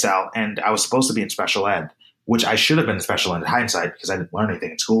different learning style. And I was supposed to be in special ed, which I should have been in special ed in hindsight because I didn't learn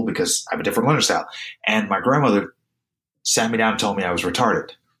anything in school because I have a different learning style. And my grandmother sat me down and told me I was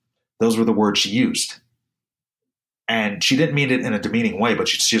retarded. Those were the words she used. And she didn't mean it in a demeaning way, but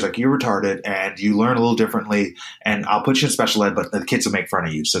she was like, you're retarded and you learn a little differently, and I'll put you in special ed, but the kids will make fun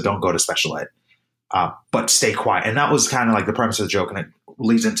of you, so don't go to special ed. But stay quiet. And that was kind of like the premise of the joke, and it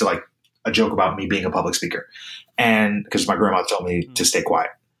leads into like a joke about me being a public speaker. And because my grandma told me to stay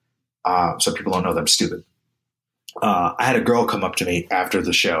quiet, so people don't know that I'm stupid. I had a girl come up to me after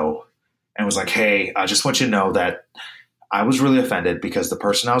the show and was like, "Hey, I just want you to know that I was really offended because the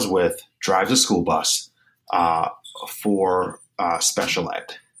person I was with drives a school bus for special ed."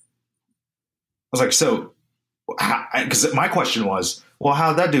 I was like, "So," because my question was, "Well,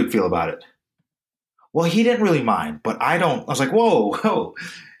 how'd that dude feel about it?" Well, he didn't really mind, but I don't. I was like, "Whoa, whoa,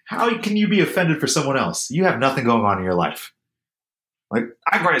 how can you be offended for someone else? You have nothing going on in your life." Like,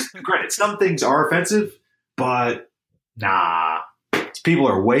 granted, some things are offensive, but nah, people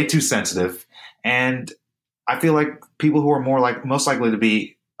are way too sensitive, and I feel like people who are most likely to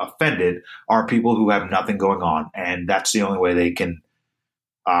be offended are people who have nothing going on, and that's the only way they can,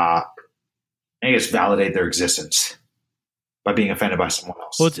 I guess, validate their existence by being offended by someone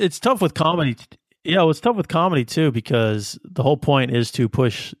else. Well, it's tough with comedy. Yeah, well, it's tough with comedy too, because the whole point is to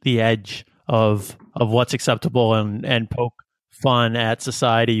push the edge of what's acceptable and poke fun at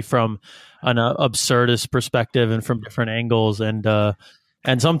society from an absurdist perspective and from different angles, and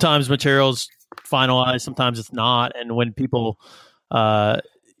sometimes materials finalized, sometimes it's not. And when people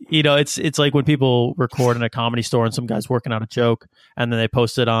it's like when people record in a comedy store and some guy's working out a joke and then they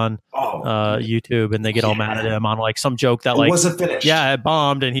post it on YouTube and they get all mad at him on like some joke that wasn't finished. Yeah, it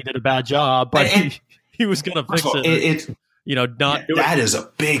bombed and he did a bad job, but he was gonna fix it. That is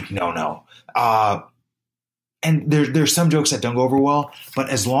a big no. And there's some jokes that don't go over well, but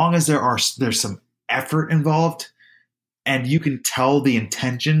as long as there's some effort involved, and you can tell the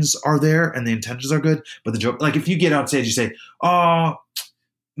intentions are there and the intentions are good, but the joke, like if you get on stage, you say, "Oh,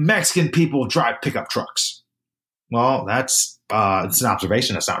 Mexican people drive pickup trucks." Well, that's it's an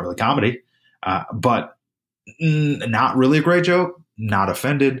observation. That's not really comedy, but not really a great joke. Not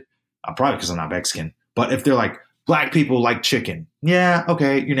offended, probably because I'm not Mexican. But if they're like, "Black people like chicken," yeah,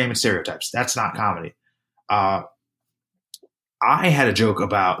 okay, you're naming stereotypes. That's not comedy. I had a joke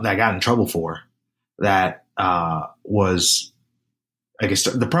that I got in trouble for that was, I guess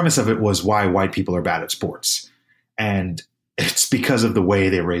the premise of it was why white people are bad at sports. And it's because of the way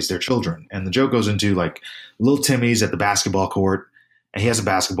they raise their children. And the joke goes into like little Timmy's at the basketball court and he has a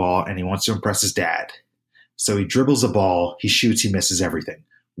basketball and he wants to impress his dad. So he dribbles the ball, he shoots, he misses everything.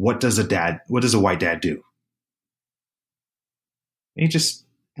 What does a white dad do? He just,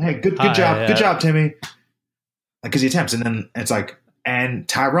 "Hey, good job. Good job, Timmy." Because he attempts, and then it's like, and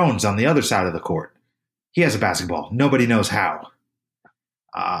Tyrone's on the other side of the court. He has a basketball. Nobody knows how.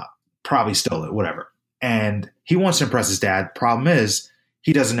 Probably stole it, whatever. And he wants to impress his dad. Problem is,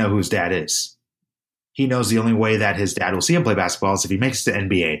 he doesn't know who his dad is. He knows the only way that his dad will see him play basketball is if he makes it to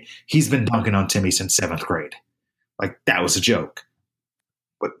NBA. He's been dunking on Timmy since 7th grade. Like, that was a joke.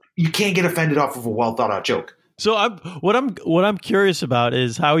 But you can't get offended off of a well thought out joke. So what I'm curious about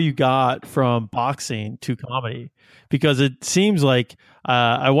is how you got from boxing to comedy, because it seems like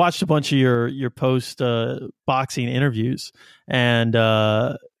I watched a bunch of your post boxing interviews, and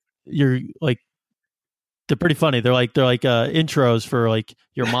you're like, they're pretty funny. They're like intros for like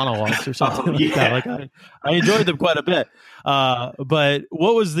your monologues or something like that. Like I enjoyed them quite a bit. But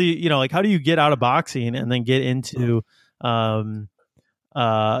what was the how do you get out of boxing and then get into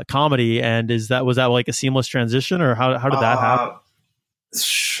comedy, and was that like a seamless transition, or how did that happen?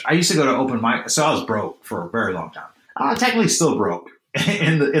 I used to go to open mic, so I was broke for a very long time. Technically still broke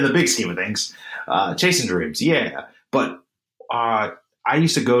in the big scheme of things, chasing dreams, yeah. But I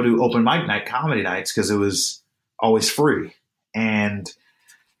used to go to open mic night comedy nights because it was always free, and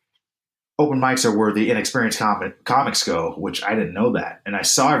open mics are where the inexperienced comics go, which I didn't know that, and I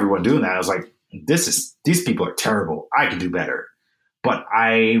saw everyone doing that. I was like, these people are terrible. I can do better. But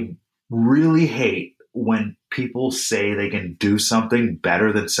I really hate when people say they can do something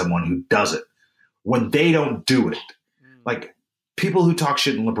better than someone who does it when they don't do it. Like people who talk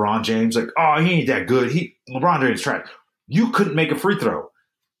shit in LeBron James, like, "Oh, he ain't that good. LeBron James trash." You couldn't make a free throw.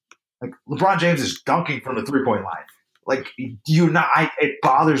 Like LeBron James is dunking from the 3-point line. Like it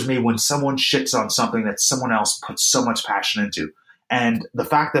bothers me when someone shits on something that someone else puts so much passion into. And the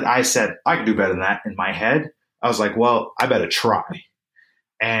fact that I said I could do better than that in my head, I was like, well, I better try.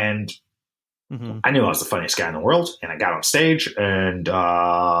 And I knew I was the funniest guy in the world, and I got on stage, and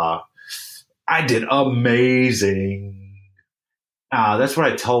I did amazing. That's what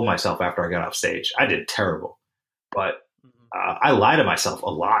I told myself after I got off stage. I did terrible, but I lie to myself a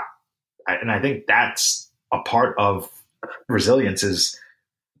lot, and I think that's a part of resilience is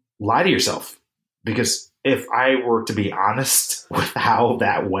lie to yourself. Because if I were to be honest with how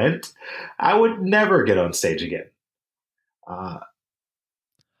that went, I would never get on stage again.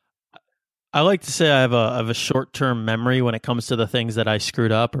 I like to say I have a short-term memory when it comes to the things that I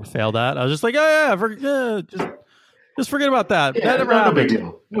screwed up or failed at. I was just like, just forget about that. Yeah, that never happened. No big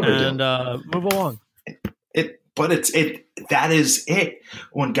deal. Move along. It But that is it.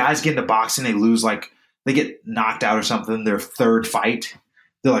 When guys get into boxing, they lose, like they get knocked out or something, their third fight,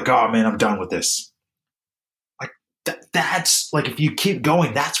 they're like, oh man, I'm done with this. Like that's like, if you keep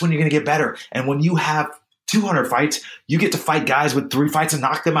going, that's when you're going to get better. And when you have 200 fights, you get to fight guys with 3 fights and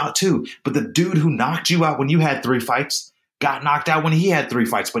knock them out too. But the dude who knocked you out when you had 3 fights got knocked out when he had 3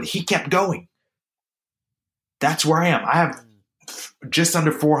 fights, but he kept going. That's where I am. I have just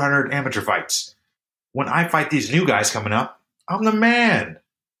under 400 amateur fights. When I fight these new guys coming up, I'm the man.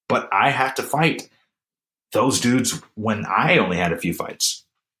 But I have to fight those dudes when I only had a few fights.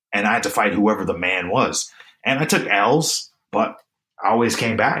 And I had to fight whoever the man was. And I took L's, but I always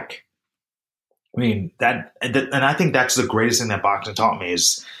came back. I mean, and I think that's the greatest thing that boxing taught me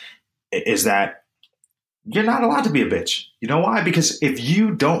is that you're not allowed to be a bitch. You know why? Because if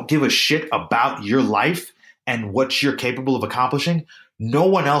you don't give a shit about your life and what you're capable of accomplishing, no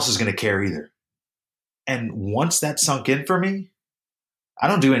one else is going to care either. And once that sunk in for me, I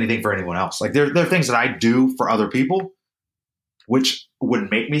don't do anything for anyone else. Like there are things that I do for other people, which would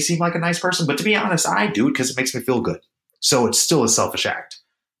make me seem like a nice person. But to be honest, I do it because it makes me feel good. So it's still a selfish act.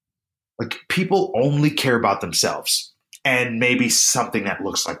 Like people only care about themselves and maybe something that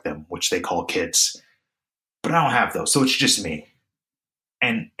looks like them, which they call kids. But I don't have those. So it's just me.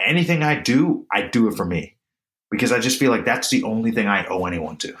 And anything I do it for me. Because I just feel like that's the only thing I owe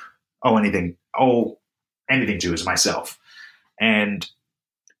anyone to. Anything to is myself. And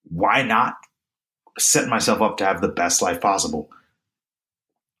why not set myself up to have the best life possible?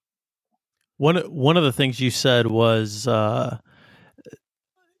 One of the things you said was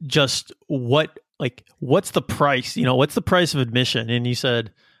just what's the price? What's the price of admission? And you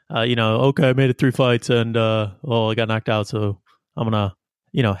said, okay, I made it 3 fights and I got knocked out, so I'm gonna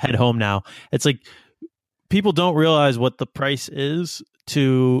head home now. It's like people don't realize what the price is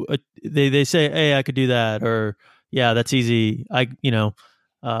to they say, hey, I could do that, or yeah, that's easy. Like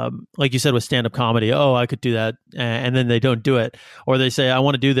you said with stand-up comedy, oh, I could do that, and then they don't do it, or they say I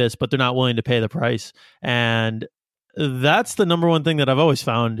want to do this, but they're not willing to pay the price. And that's the number one thing that I've always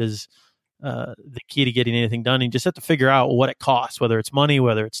found is the key to getting anything done. You just have to figure out what it costs, whether it's money,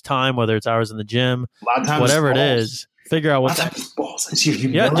 whether it's time, whether it's hours in the gym, a lot of times whatever it is. Figure out what's balls. It's your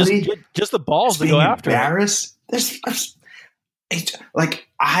humility. Yeah, just the balls to go after. Embarrassed.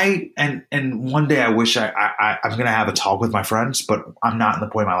 And one day I wish I'm going to have a talk with my friends, but I'm not in the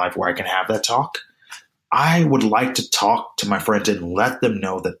point in my life where I can have that talk. I would like to talk to my friends and let them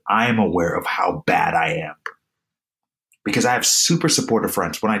know that I am aware of how bad I am. Because I have super supportive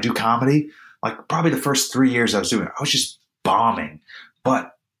friends. When I do comedy, like probably the first 3 years I was doing it, I was just bombing.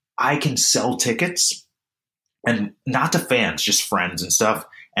 But I can sell tickets, and not to fans, just friends and stuff.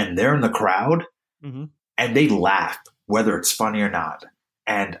 And they're in the crowd, and they laugh, whether it's funny or not.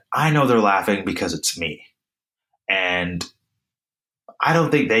 And I know they're laughing because it's me. And I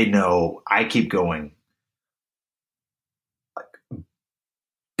don't think they know I keep going. Like,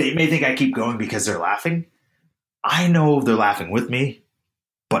 they may think I keep going because they're laughing. I know they're laughing with me,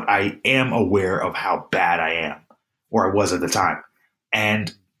 but I am aware of how bad I am, or I was at the time.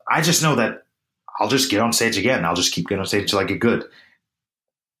 And I just know that I'll just get on stage again. I'll just keep getting on stage until I get good.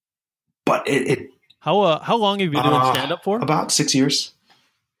 But how long have you been doing stand-up for? About 6 years.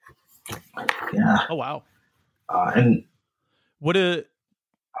 Yeah. Oh wow. And what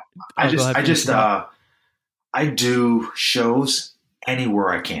I do shows anywhere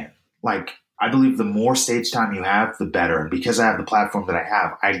I can. Like, I believe the more stage time you have, the better. And because I have the platform that I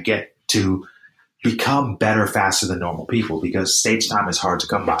have, I get to become better faster than normal people because stage time is hard to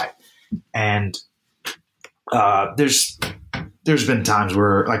come by. And there's been times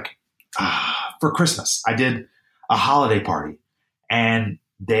where, like, for Christmas, I did a holiday party, and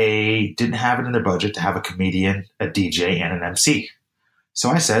they didn't have it in their budget to have a comedian, a DJ, and an MC. So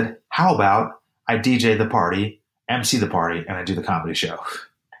I said, how about I DJ the party, MC the party, and I do the comedy show?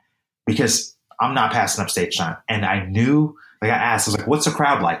 Because I'm not passing up stage time. And I knew, like I asked, I was like, what's the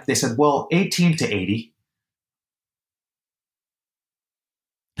crowd like? They said, well, 18 to 80.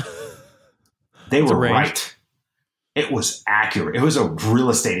 They were right. It was accurate. It was a real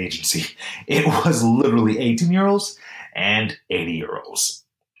estate agency. It was literally 18-year-olds and 80-year-olds.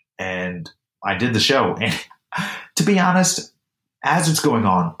 And I did the show. And to be honest, as it's going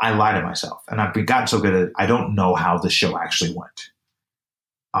on, I lie to myself. And I've gotten so good at it, I don't know how the show actually went.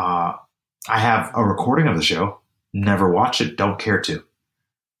 I have a recording of the show. Never watch it. Don't care to.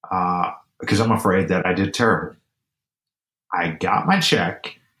 Because I'm afraid that I did terrible. I got my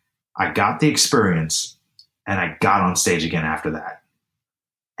check. I got the experience. And I got on stage again after that.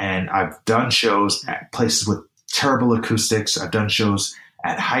 And I've done shows at places with terrible acoustics. I've done shows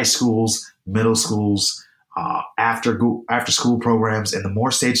at high schools, middle schools, after school programs, and the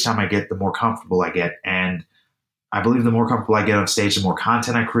more stage time I get, the more comfortable I get. And I believe the more comfortable I get on stage, the more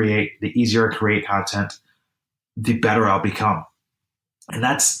content I create, the easier I create content, the better I'll become. And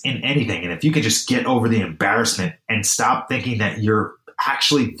that's in anything. And if you can just get over the embarrassment and stop thinking that you're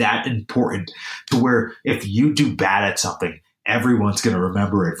actually that important to where if you do bad at something, everyone's going to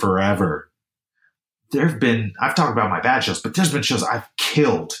remember it forever. I've talked about my bad shows, but there's been shows I've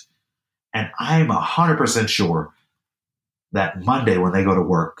killed. And I'm 100% sure that Monday when they go to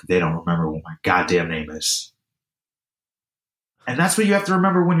work, they don't remember what my goddamn name is. And that's what you have to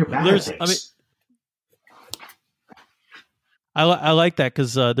remember when you're bad at things. I like that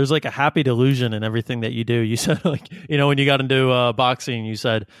because there's like a happy delusion in everything that you do. You said when you got into boxing, you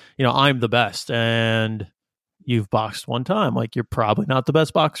said, I'm the best, and you've boxed one time. Like, you're probably not the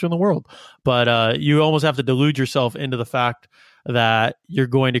best boxer in the world, but you almost have to delude yourself into the fact that you're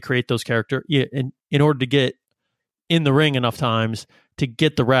going to create those characters in order to get in the ring enough times to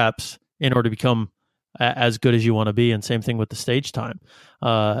get the reps in order to become as good as you want to be. And same thing with the stage time.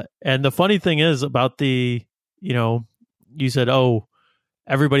 And the funny thing is about the, you said,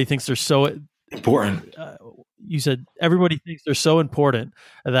 everybody thinks they're so important. You said everybody thinks they're so important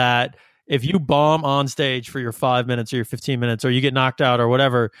that if you bomb on stage for your 5 minutes or your 15 minutes, or you get knocked out or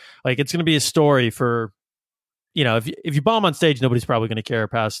whatever, like, it's going to be a story for, if you bomb on stage, nobody's probably going to care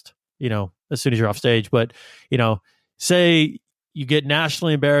past, as soon as you're off stage. But, say you get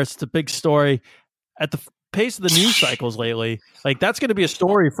nationally embarrassed, it's a big story. At the pace of the news cycles lately, like, that's going to be a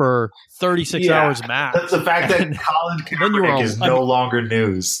story for 36 hours max. That's the fact that Colin Kaepernick is no longer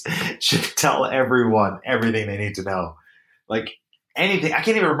news. Should tell everyone everything they need to know. Like, anything. I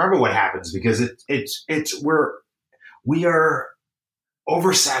can't even remember what happens because we are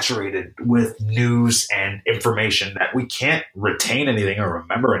oversaturated with news and information that we can't retain anything or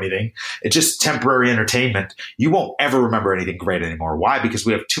remember anything. It's just temporary entertainment. You won't ever remember anything great anymore. Why? Because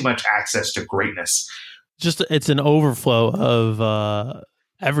we have too much access to greatness. It's an overflow of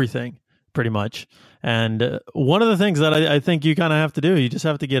everything, pretty much. And one of the things that I think you kind of have to do, you just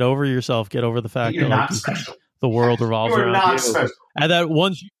have to get over yourself, get over the fact that, like, the world revolves around you. Special. And that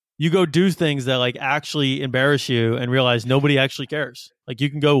once you go do things that, like, actually embarrass you and realize nobody actually cares. Like, you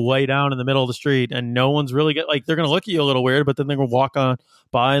can go way down in the middle of the street and no one's really they're going to look at you a little weird, but then they're going to walk on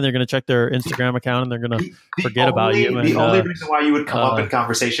by and they're going to check their Instagram account and they're going to forget about you. The only reason why you would come up in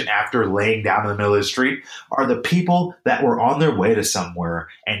conversation after laying down in the middle of the street are the people that were on their way to somewhere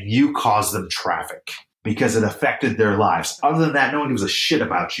and you caused them traffic because it affected their lives. Other than that, no one gives a shit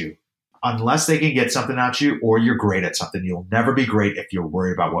about you. Unless they can get something out of you or you're great at something. You'll never be great if you're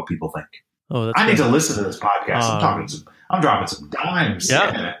worried about what people think. I need to listen to this podcast. I'm dropping some dimes.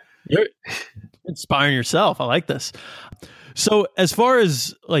 Yeah. You're inspiring yourself. I like this. So as far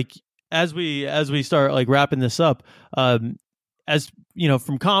as, like, as we start, like, wrapping this up, as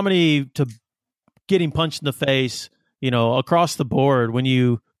from comedy to getting punched in the face, across the board, when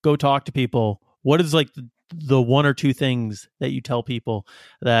you go talk to people, what is, like, the one or two things that you tell people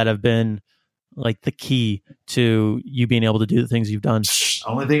that have been, like, the key to you being able to do the things you've done?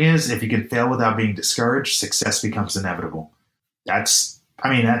 Only thing is, if you can fail without being discouraged, success becomes inevitable. That's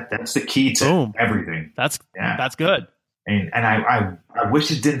the key to everything. That's good. And I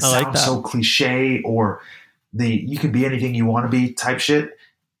wish it didn't sound so cliche or you can be anything you want to be type shit.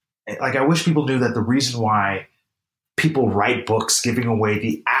 Like, I wish people knew that the reason why people write books giving away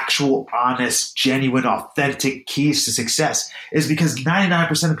the actual, honest, genuine, authentic keys to success is because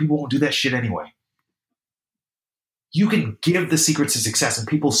 99% of people won't do that shit anyway. You can give the secrets to success and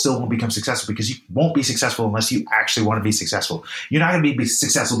people still won't become successful because you won't be successful unless you actually want to be successful. You're not going to be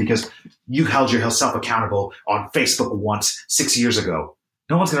successful because you held yourself accountable on Facebook once 6 years ago.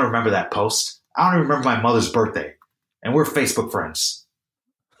 No one's going to remember that post. I don't even remember my mother's birthday, and we're Facebook friends.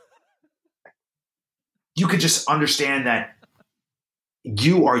 You could just understand that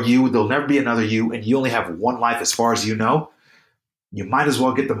you are you. There'll never be another you, and you only have one life as far as you know. You might as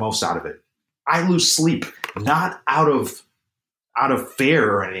well get the most out of it. I lose sleep, not out of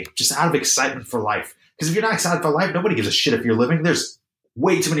fear or anything, just out of excitement for life. Because if you're not excited for life, nobody gives a shit if you're living. There's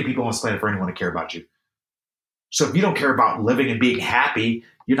way too many people on this planet for anyone to care about you. So if you don't care about living and being happy,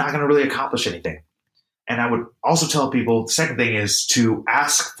 you're not going to really accomplish anything. And I would also tell people, the second thing is to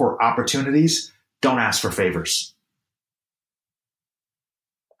ask for opportunities. Don't ask for favors.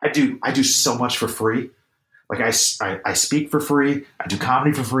 I do so much for free. Like, I speak for free. I do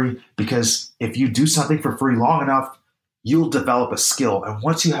comedy for free because if you do something for free long enough, you'll develop a skill. And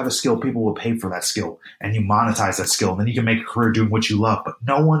once you have a skill, people will pay for that skill and you monetize that skill. And then you can make a career doing what you love. But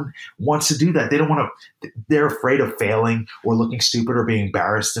no one wants to do that. They don't want to. They're afraid of failing or looking stupid or being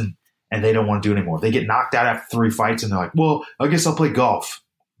embarrassed. And and they don't want to do it anymore. They get knocked out after 3 fights and they're like, well, I guess I'll play golf.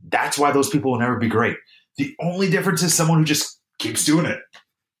 That's why those people will never be great. The only difference is someone who just keeps doing it.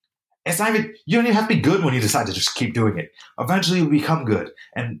 It's not even, you don't even have to be good when you decide to just keep doing it. Eventually you'll become good.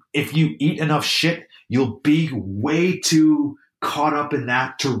 And if you eat enough shit, you'll be way too caught up in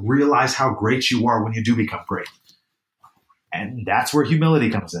that to realize how great you are when you do become great. And that's where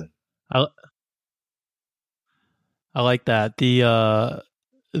humility comes in. I like that. The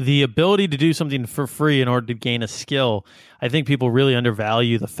ability to do something for free in order to gain a skill. I think people really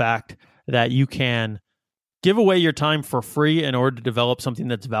undervalue the fact that you can give away your time for free in order to develop something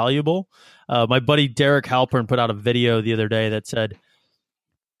that's valuable. My buddy Derek Halpern put out a video the other day that said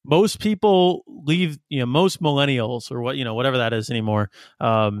most people leave, most millennials or whatever that is anymore,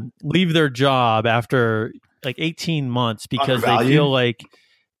 leave their job after like 18 months because they feel like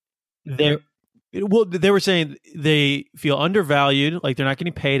they were saying they feel undervalued, like they're not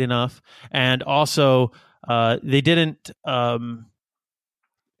getting paid enough, and also they didn't.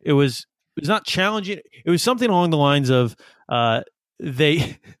 It was not challenging. It was something along the lines of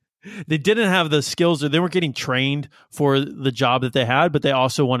they didn't have the skills, or they weren't getting trained for the job that they had, but they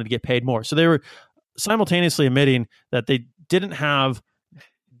also wanted to get paid more. So they were simultaneously admitting that they didn't have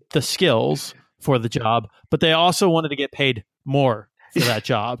the skills for the job, but they also wanted to get paid more for that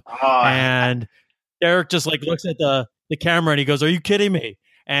job. And Derek just like looks at the camera and he goes, "Are you kidding me?"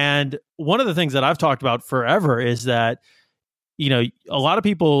 And one of the things that I've talked about forever is that, a lot of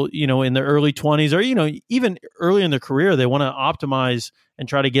people, in their early 20s or, even early in their career, they want to optimize and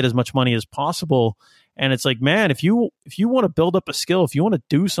try to get as much money as possible. And it's like, man, if you want to build up a skill, if you want to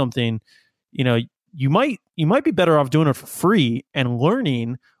do something, you might be better off doing it for free and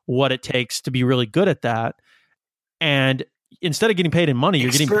learning what it takes to be really good at that. And instead of getting paid in money,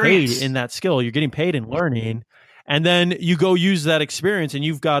 you're getting paid in that skill. You're getting paid in learning. And then you go use that experience and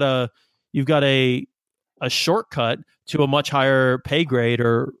you've got a shortcut to a much higher pay grade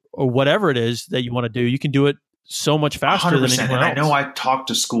or whatever it is that you want to do. You can do it so much faster 100%. than anyone else. I know I talk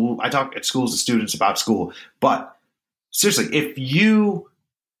at schools to students about school, but seriously, if you,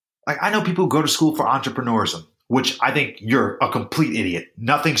 I know people who go to school for entrepreneurism, which I think you're a complete idiot.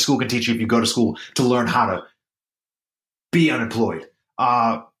 Nothing school can teach you if you go to school to learn how to be unemployed.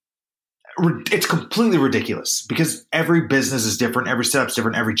 It's completely ridiculous because every business is different. Every setup's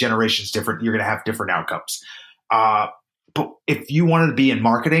different. Every generation is different. You're going to have different outcomes. But if you wanted to be in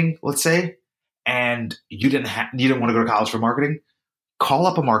marketing, let's say, and you didn't want to go to college for marketing, call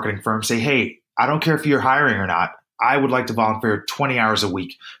up a marketing firm, say, "Hey, I don't care if you're hiring or not. I would like to volunteer 20 hours a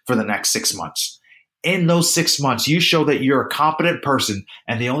week for the next 6 months." In those 6 months, you show that you're a competent person,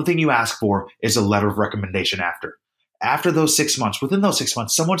 and the only thing you ask for is a letter of recommendation after. After those 6 months, within those 6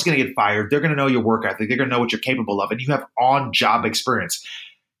 months, someone's going to get fired. They're going to know your work ethic. They're going to know what you're capable of, and you have on-job experience.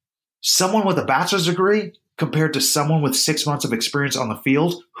 Someone with a bachelor's degree compared to someone with 6 months of experience on the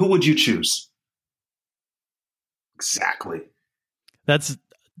field, who would you choose? Exactly. That's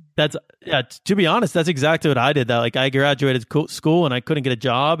yeah. To be honest, that's exactly what I did. That I graduated school and I couldn't get a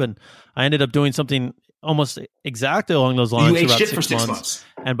job, and I ended up doing something almost exactly along those lines. You ate for about shit 6 for 6 months. months.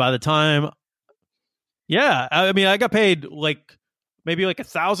 And by the time, I got paid maybe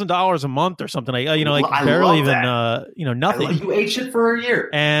 $1,000 a month or something. I barely even that. nothing. You ate shit for a year.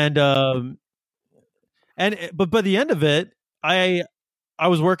 But by the end of it, I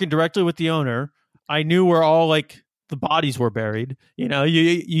was working directly with the owner. I knew where all the bodies were buried.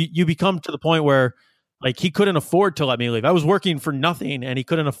 You become to the point where he couldn't afford to let me leave. I was working for nothing and he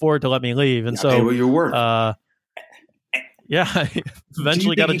couldn't afford to let me leave. And pay what you're worth. I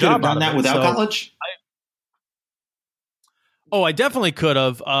eventually got a job out of that without college. I definitely could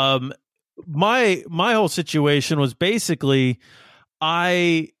have. My whole situation was basically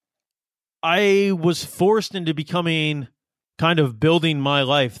I was forced into becoming kind of building my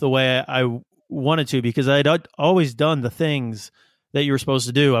life the way I wanted to, because I'd always done the things that you were supposed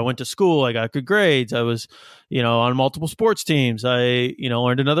to do. I went to school. I got good grades. I was, on multiple sports teams. I,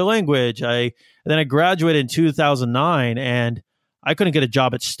 learned another language. Then I graduated in 2009 and I couldn't get a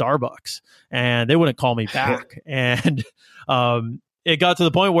job at Starbucks and they wouldn't call me back. And it got to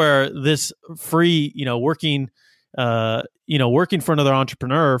the point where this free, working for another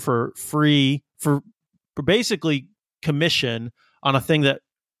entrepreneur for free, for basically commission on a thing that,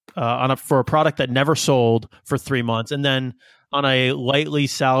 for a product that never sold for 3 months. And then on a lightly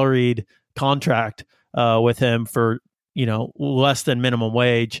salaried contract with him for, less than minimum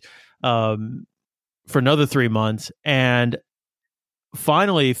wage for another 3 months. And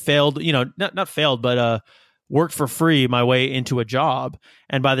finally failed, not failed, but worked for free my way into a job.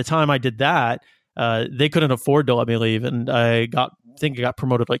 And by the time I did that, they couldn't afford to let me leave. And I got think I got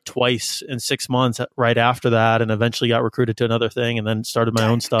promoted like twice in 6 months right after that, and eventually got recruited to another thing, and then started my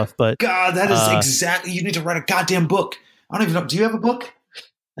own stuff. But God, that is exactly. You need to write a goddamn book. I don't even know. Do you have a book?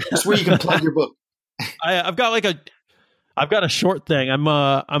 That's where you can plug your book. I've got a short thing.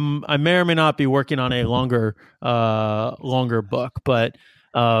 I may or may not be working on a longer book, but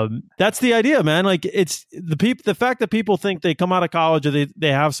that's the idea, man. Like, it's the fact that people think they come out of college or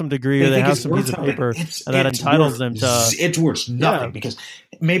they have some degree or they have some piece of paper and that entitles them to. It's worth nothing because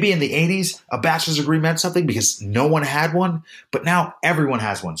maybe in the 80s a bachelor's degree meant something because no one had one, but now everyone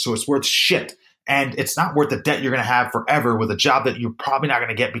has one, so it's worth shit. And it's not worth the debt you're going to have forever with a job that you're probably not going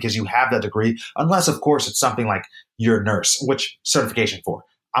to get because you have that degree, unless, of course, it's something like you're a nurse, which certification for.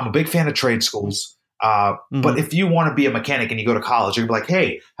 I'm a big fan of trade schools. But if you want to be a mechanic and you go to college, you're like,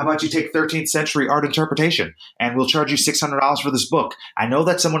 hey, how about you take 13th century art interpretation and we'll charge you $600 for this book. I know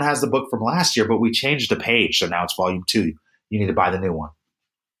that someone has the book from last year, but we changed the page, so now it's volume 2. You need to buy the new one.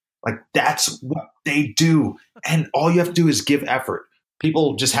 Like, that's what they do. And all you have to do is give effort.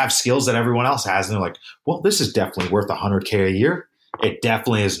 People just have skills that everyone else has, and they're like, well, this is definitely worth $100K a year. It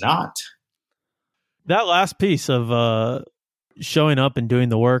definitely is not. That last piece of showing up and doing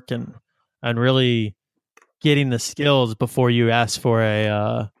the work and really getting the skills before you ask for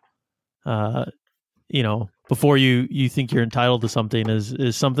before you think you're entitled to something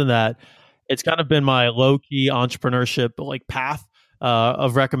is something that it's kind of been my low-key entrepreneurship like path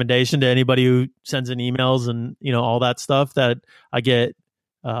of recommendation to anybody who sends in emails and all that stuff that I get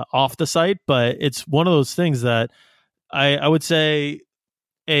off the site. But it's one of those things that I would say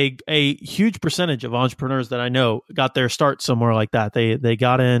a huge percentage of entrepreneurs that I know got their start somewhere like that. They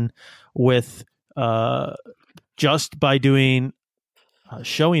got in with just by doing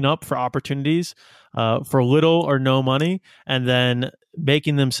showing up for opportunities for little or no money, and then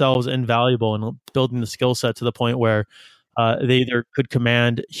making themselves invaluable and building the skill set to the point where they either could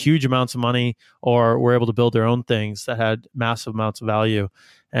command huge amounts of money or were able to build their own things that had massive amounts of value.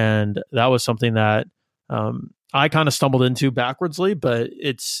 And that was something that I kind of stumbled into backwardsly, but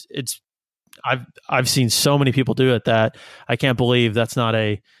I've seen so many people do it that I can't believe that's not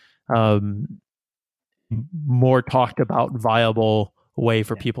a more talked about viable way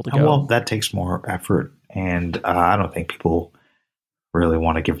for people to go. Well, that takes more effort, and I don't think people really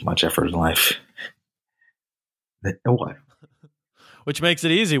want to give much effort in life. What? Which makes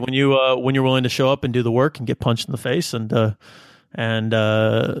it easy when you're willing to show up and do the work and get punched in the face and exactly. And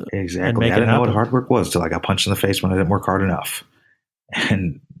make I didn't it know what happen. hard work was till I got punched in the face when I didn't work hard enough,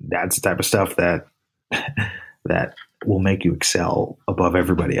 and that's the type of stuff that will make you excel above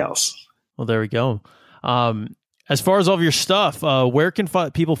everybody else. Well, there we go. As far as all of your stuff, where can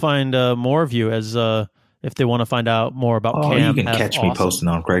people find more of you as if they want to find out more about Cam? You can catch me posting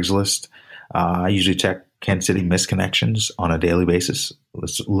on Craigslist. I usually check Kansas City Misconnections on a daily basis.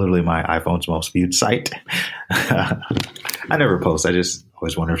 It's literally my iPhone's most viewed site. I never post. I just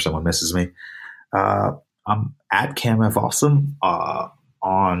always wonder if someone misses me. I'm at Cam F. Awesome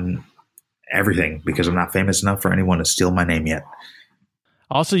on everything because I'm not famous enough for anyone to steal my name yet.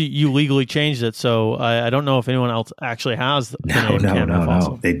 Also, you legally changed it, so I don't know if anyone else actually has the name Cam F.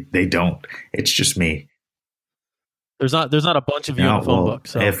 Awesome. They don't. It's just me. There's not a bunch of you in the phone book.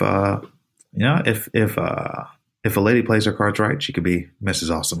 So. If a lady plays her cards right, she could be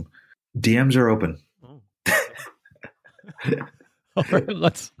Mrs. Awesome. DMs are open. All right,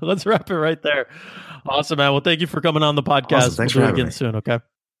 let's wrap it right there. Awesome, man. Well, thank you for coming on the podcast. Awesome. Thanks we'll for do it having again me. soon, okay?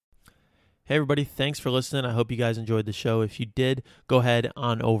 Hey, everybody. Thanks for listening. I hope you guys enjoyed the show. If you did, go ahead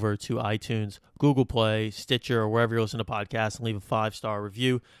on over to iTunes, Google Play, Stitcher, or wherever you listen to podcasts and leave a 5-star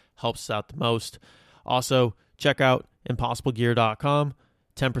review. Helps us out the most. Also, check out impossiblegear.com.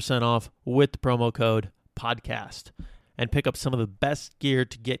 10% off with the promo code podcast, and pick up some of the best gear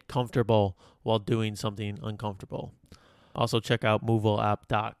to get comfortable while doing something uncomfortable. Also check out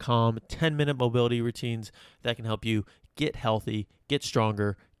moveapp.com, 10-minute mobility routines that can help you get healthy, get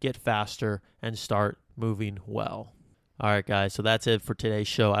stronger, get faster, and start moving well. All right, guys, so that's it for today's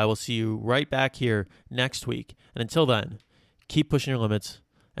show. I will see you right back here next week. And until then, keep pushing your limits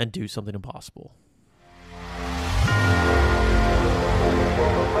and do something impossible.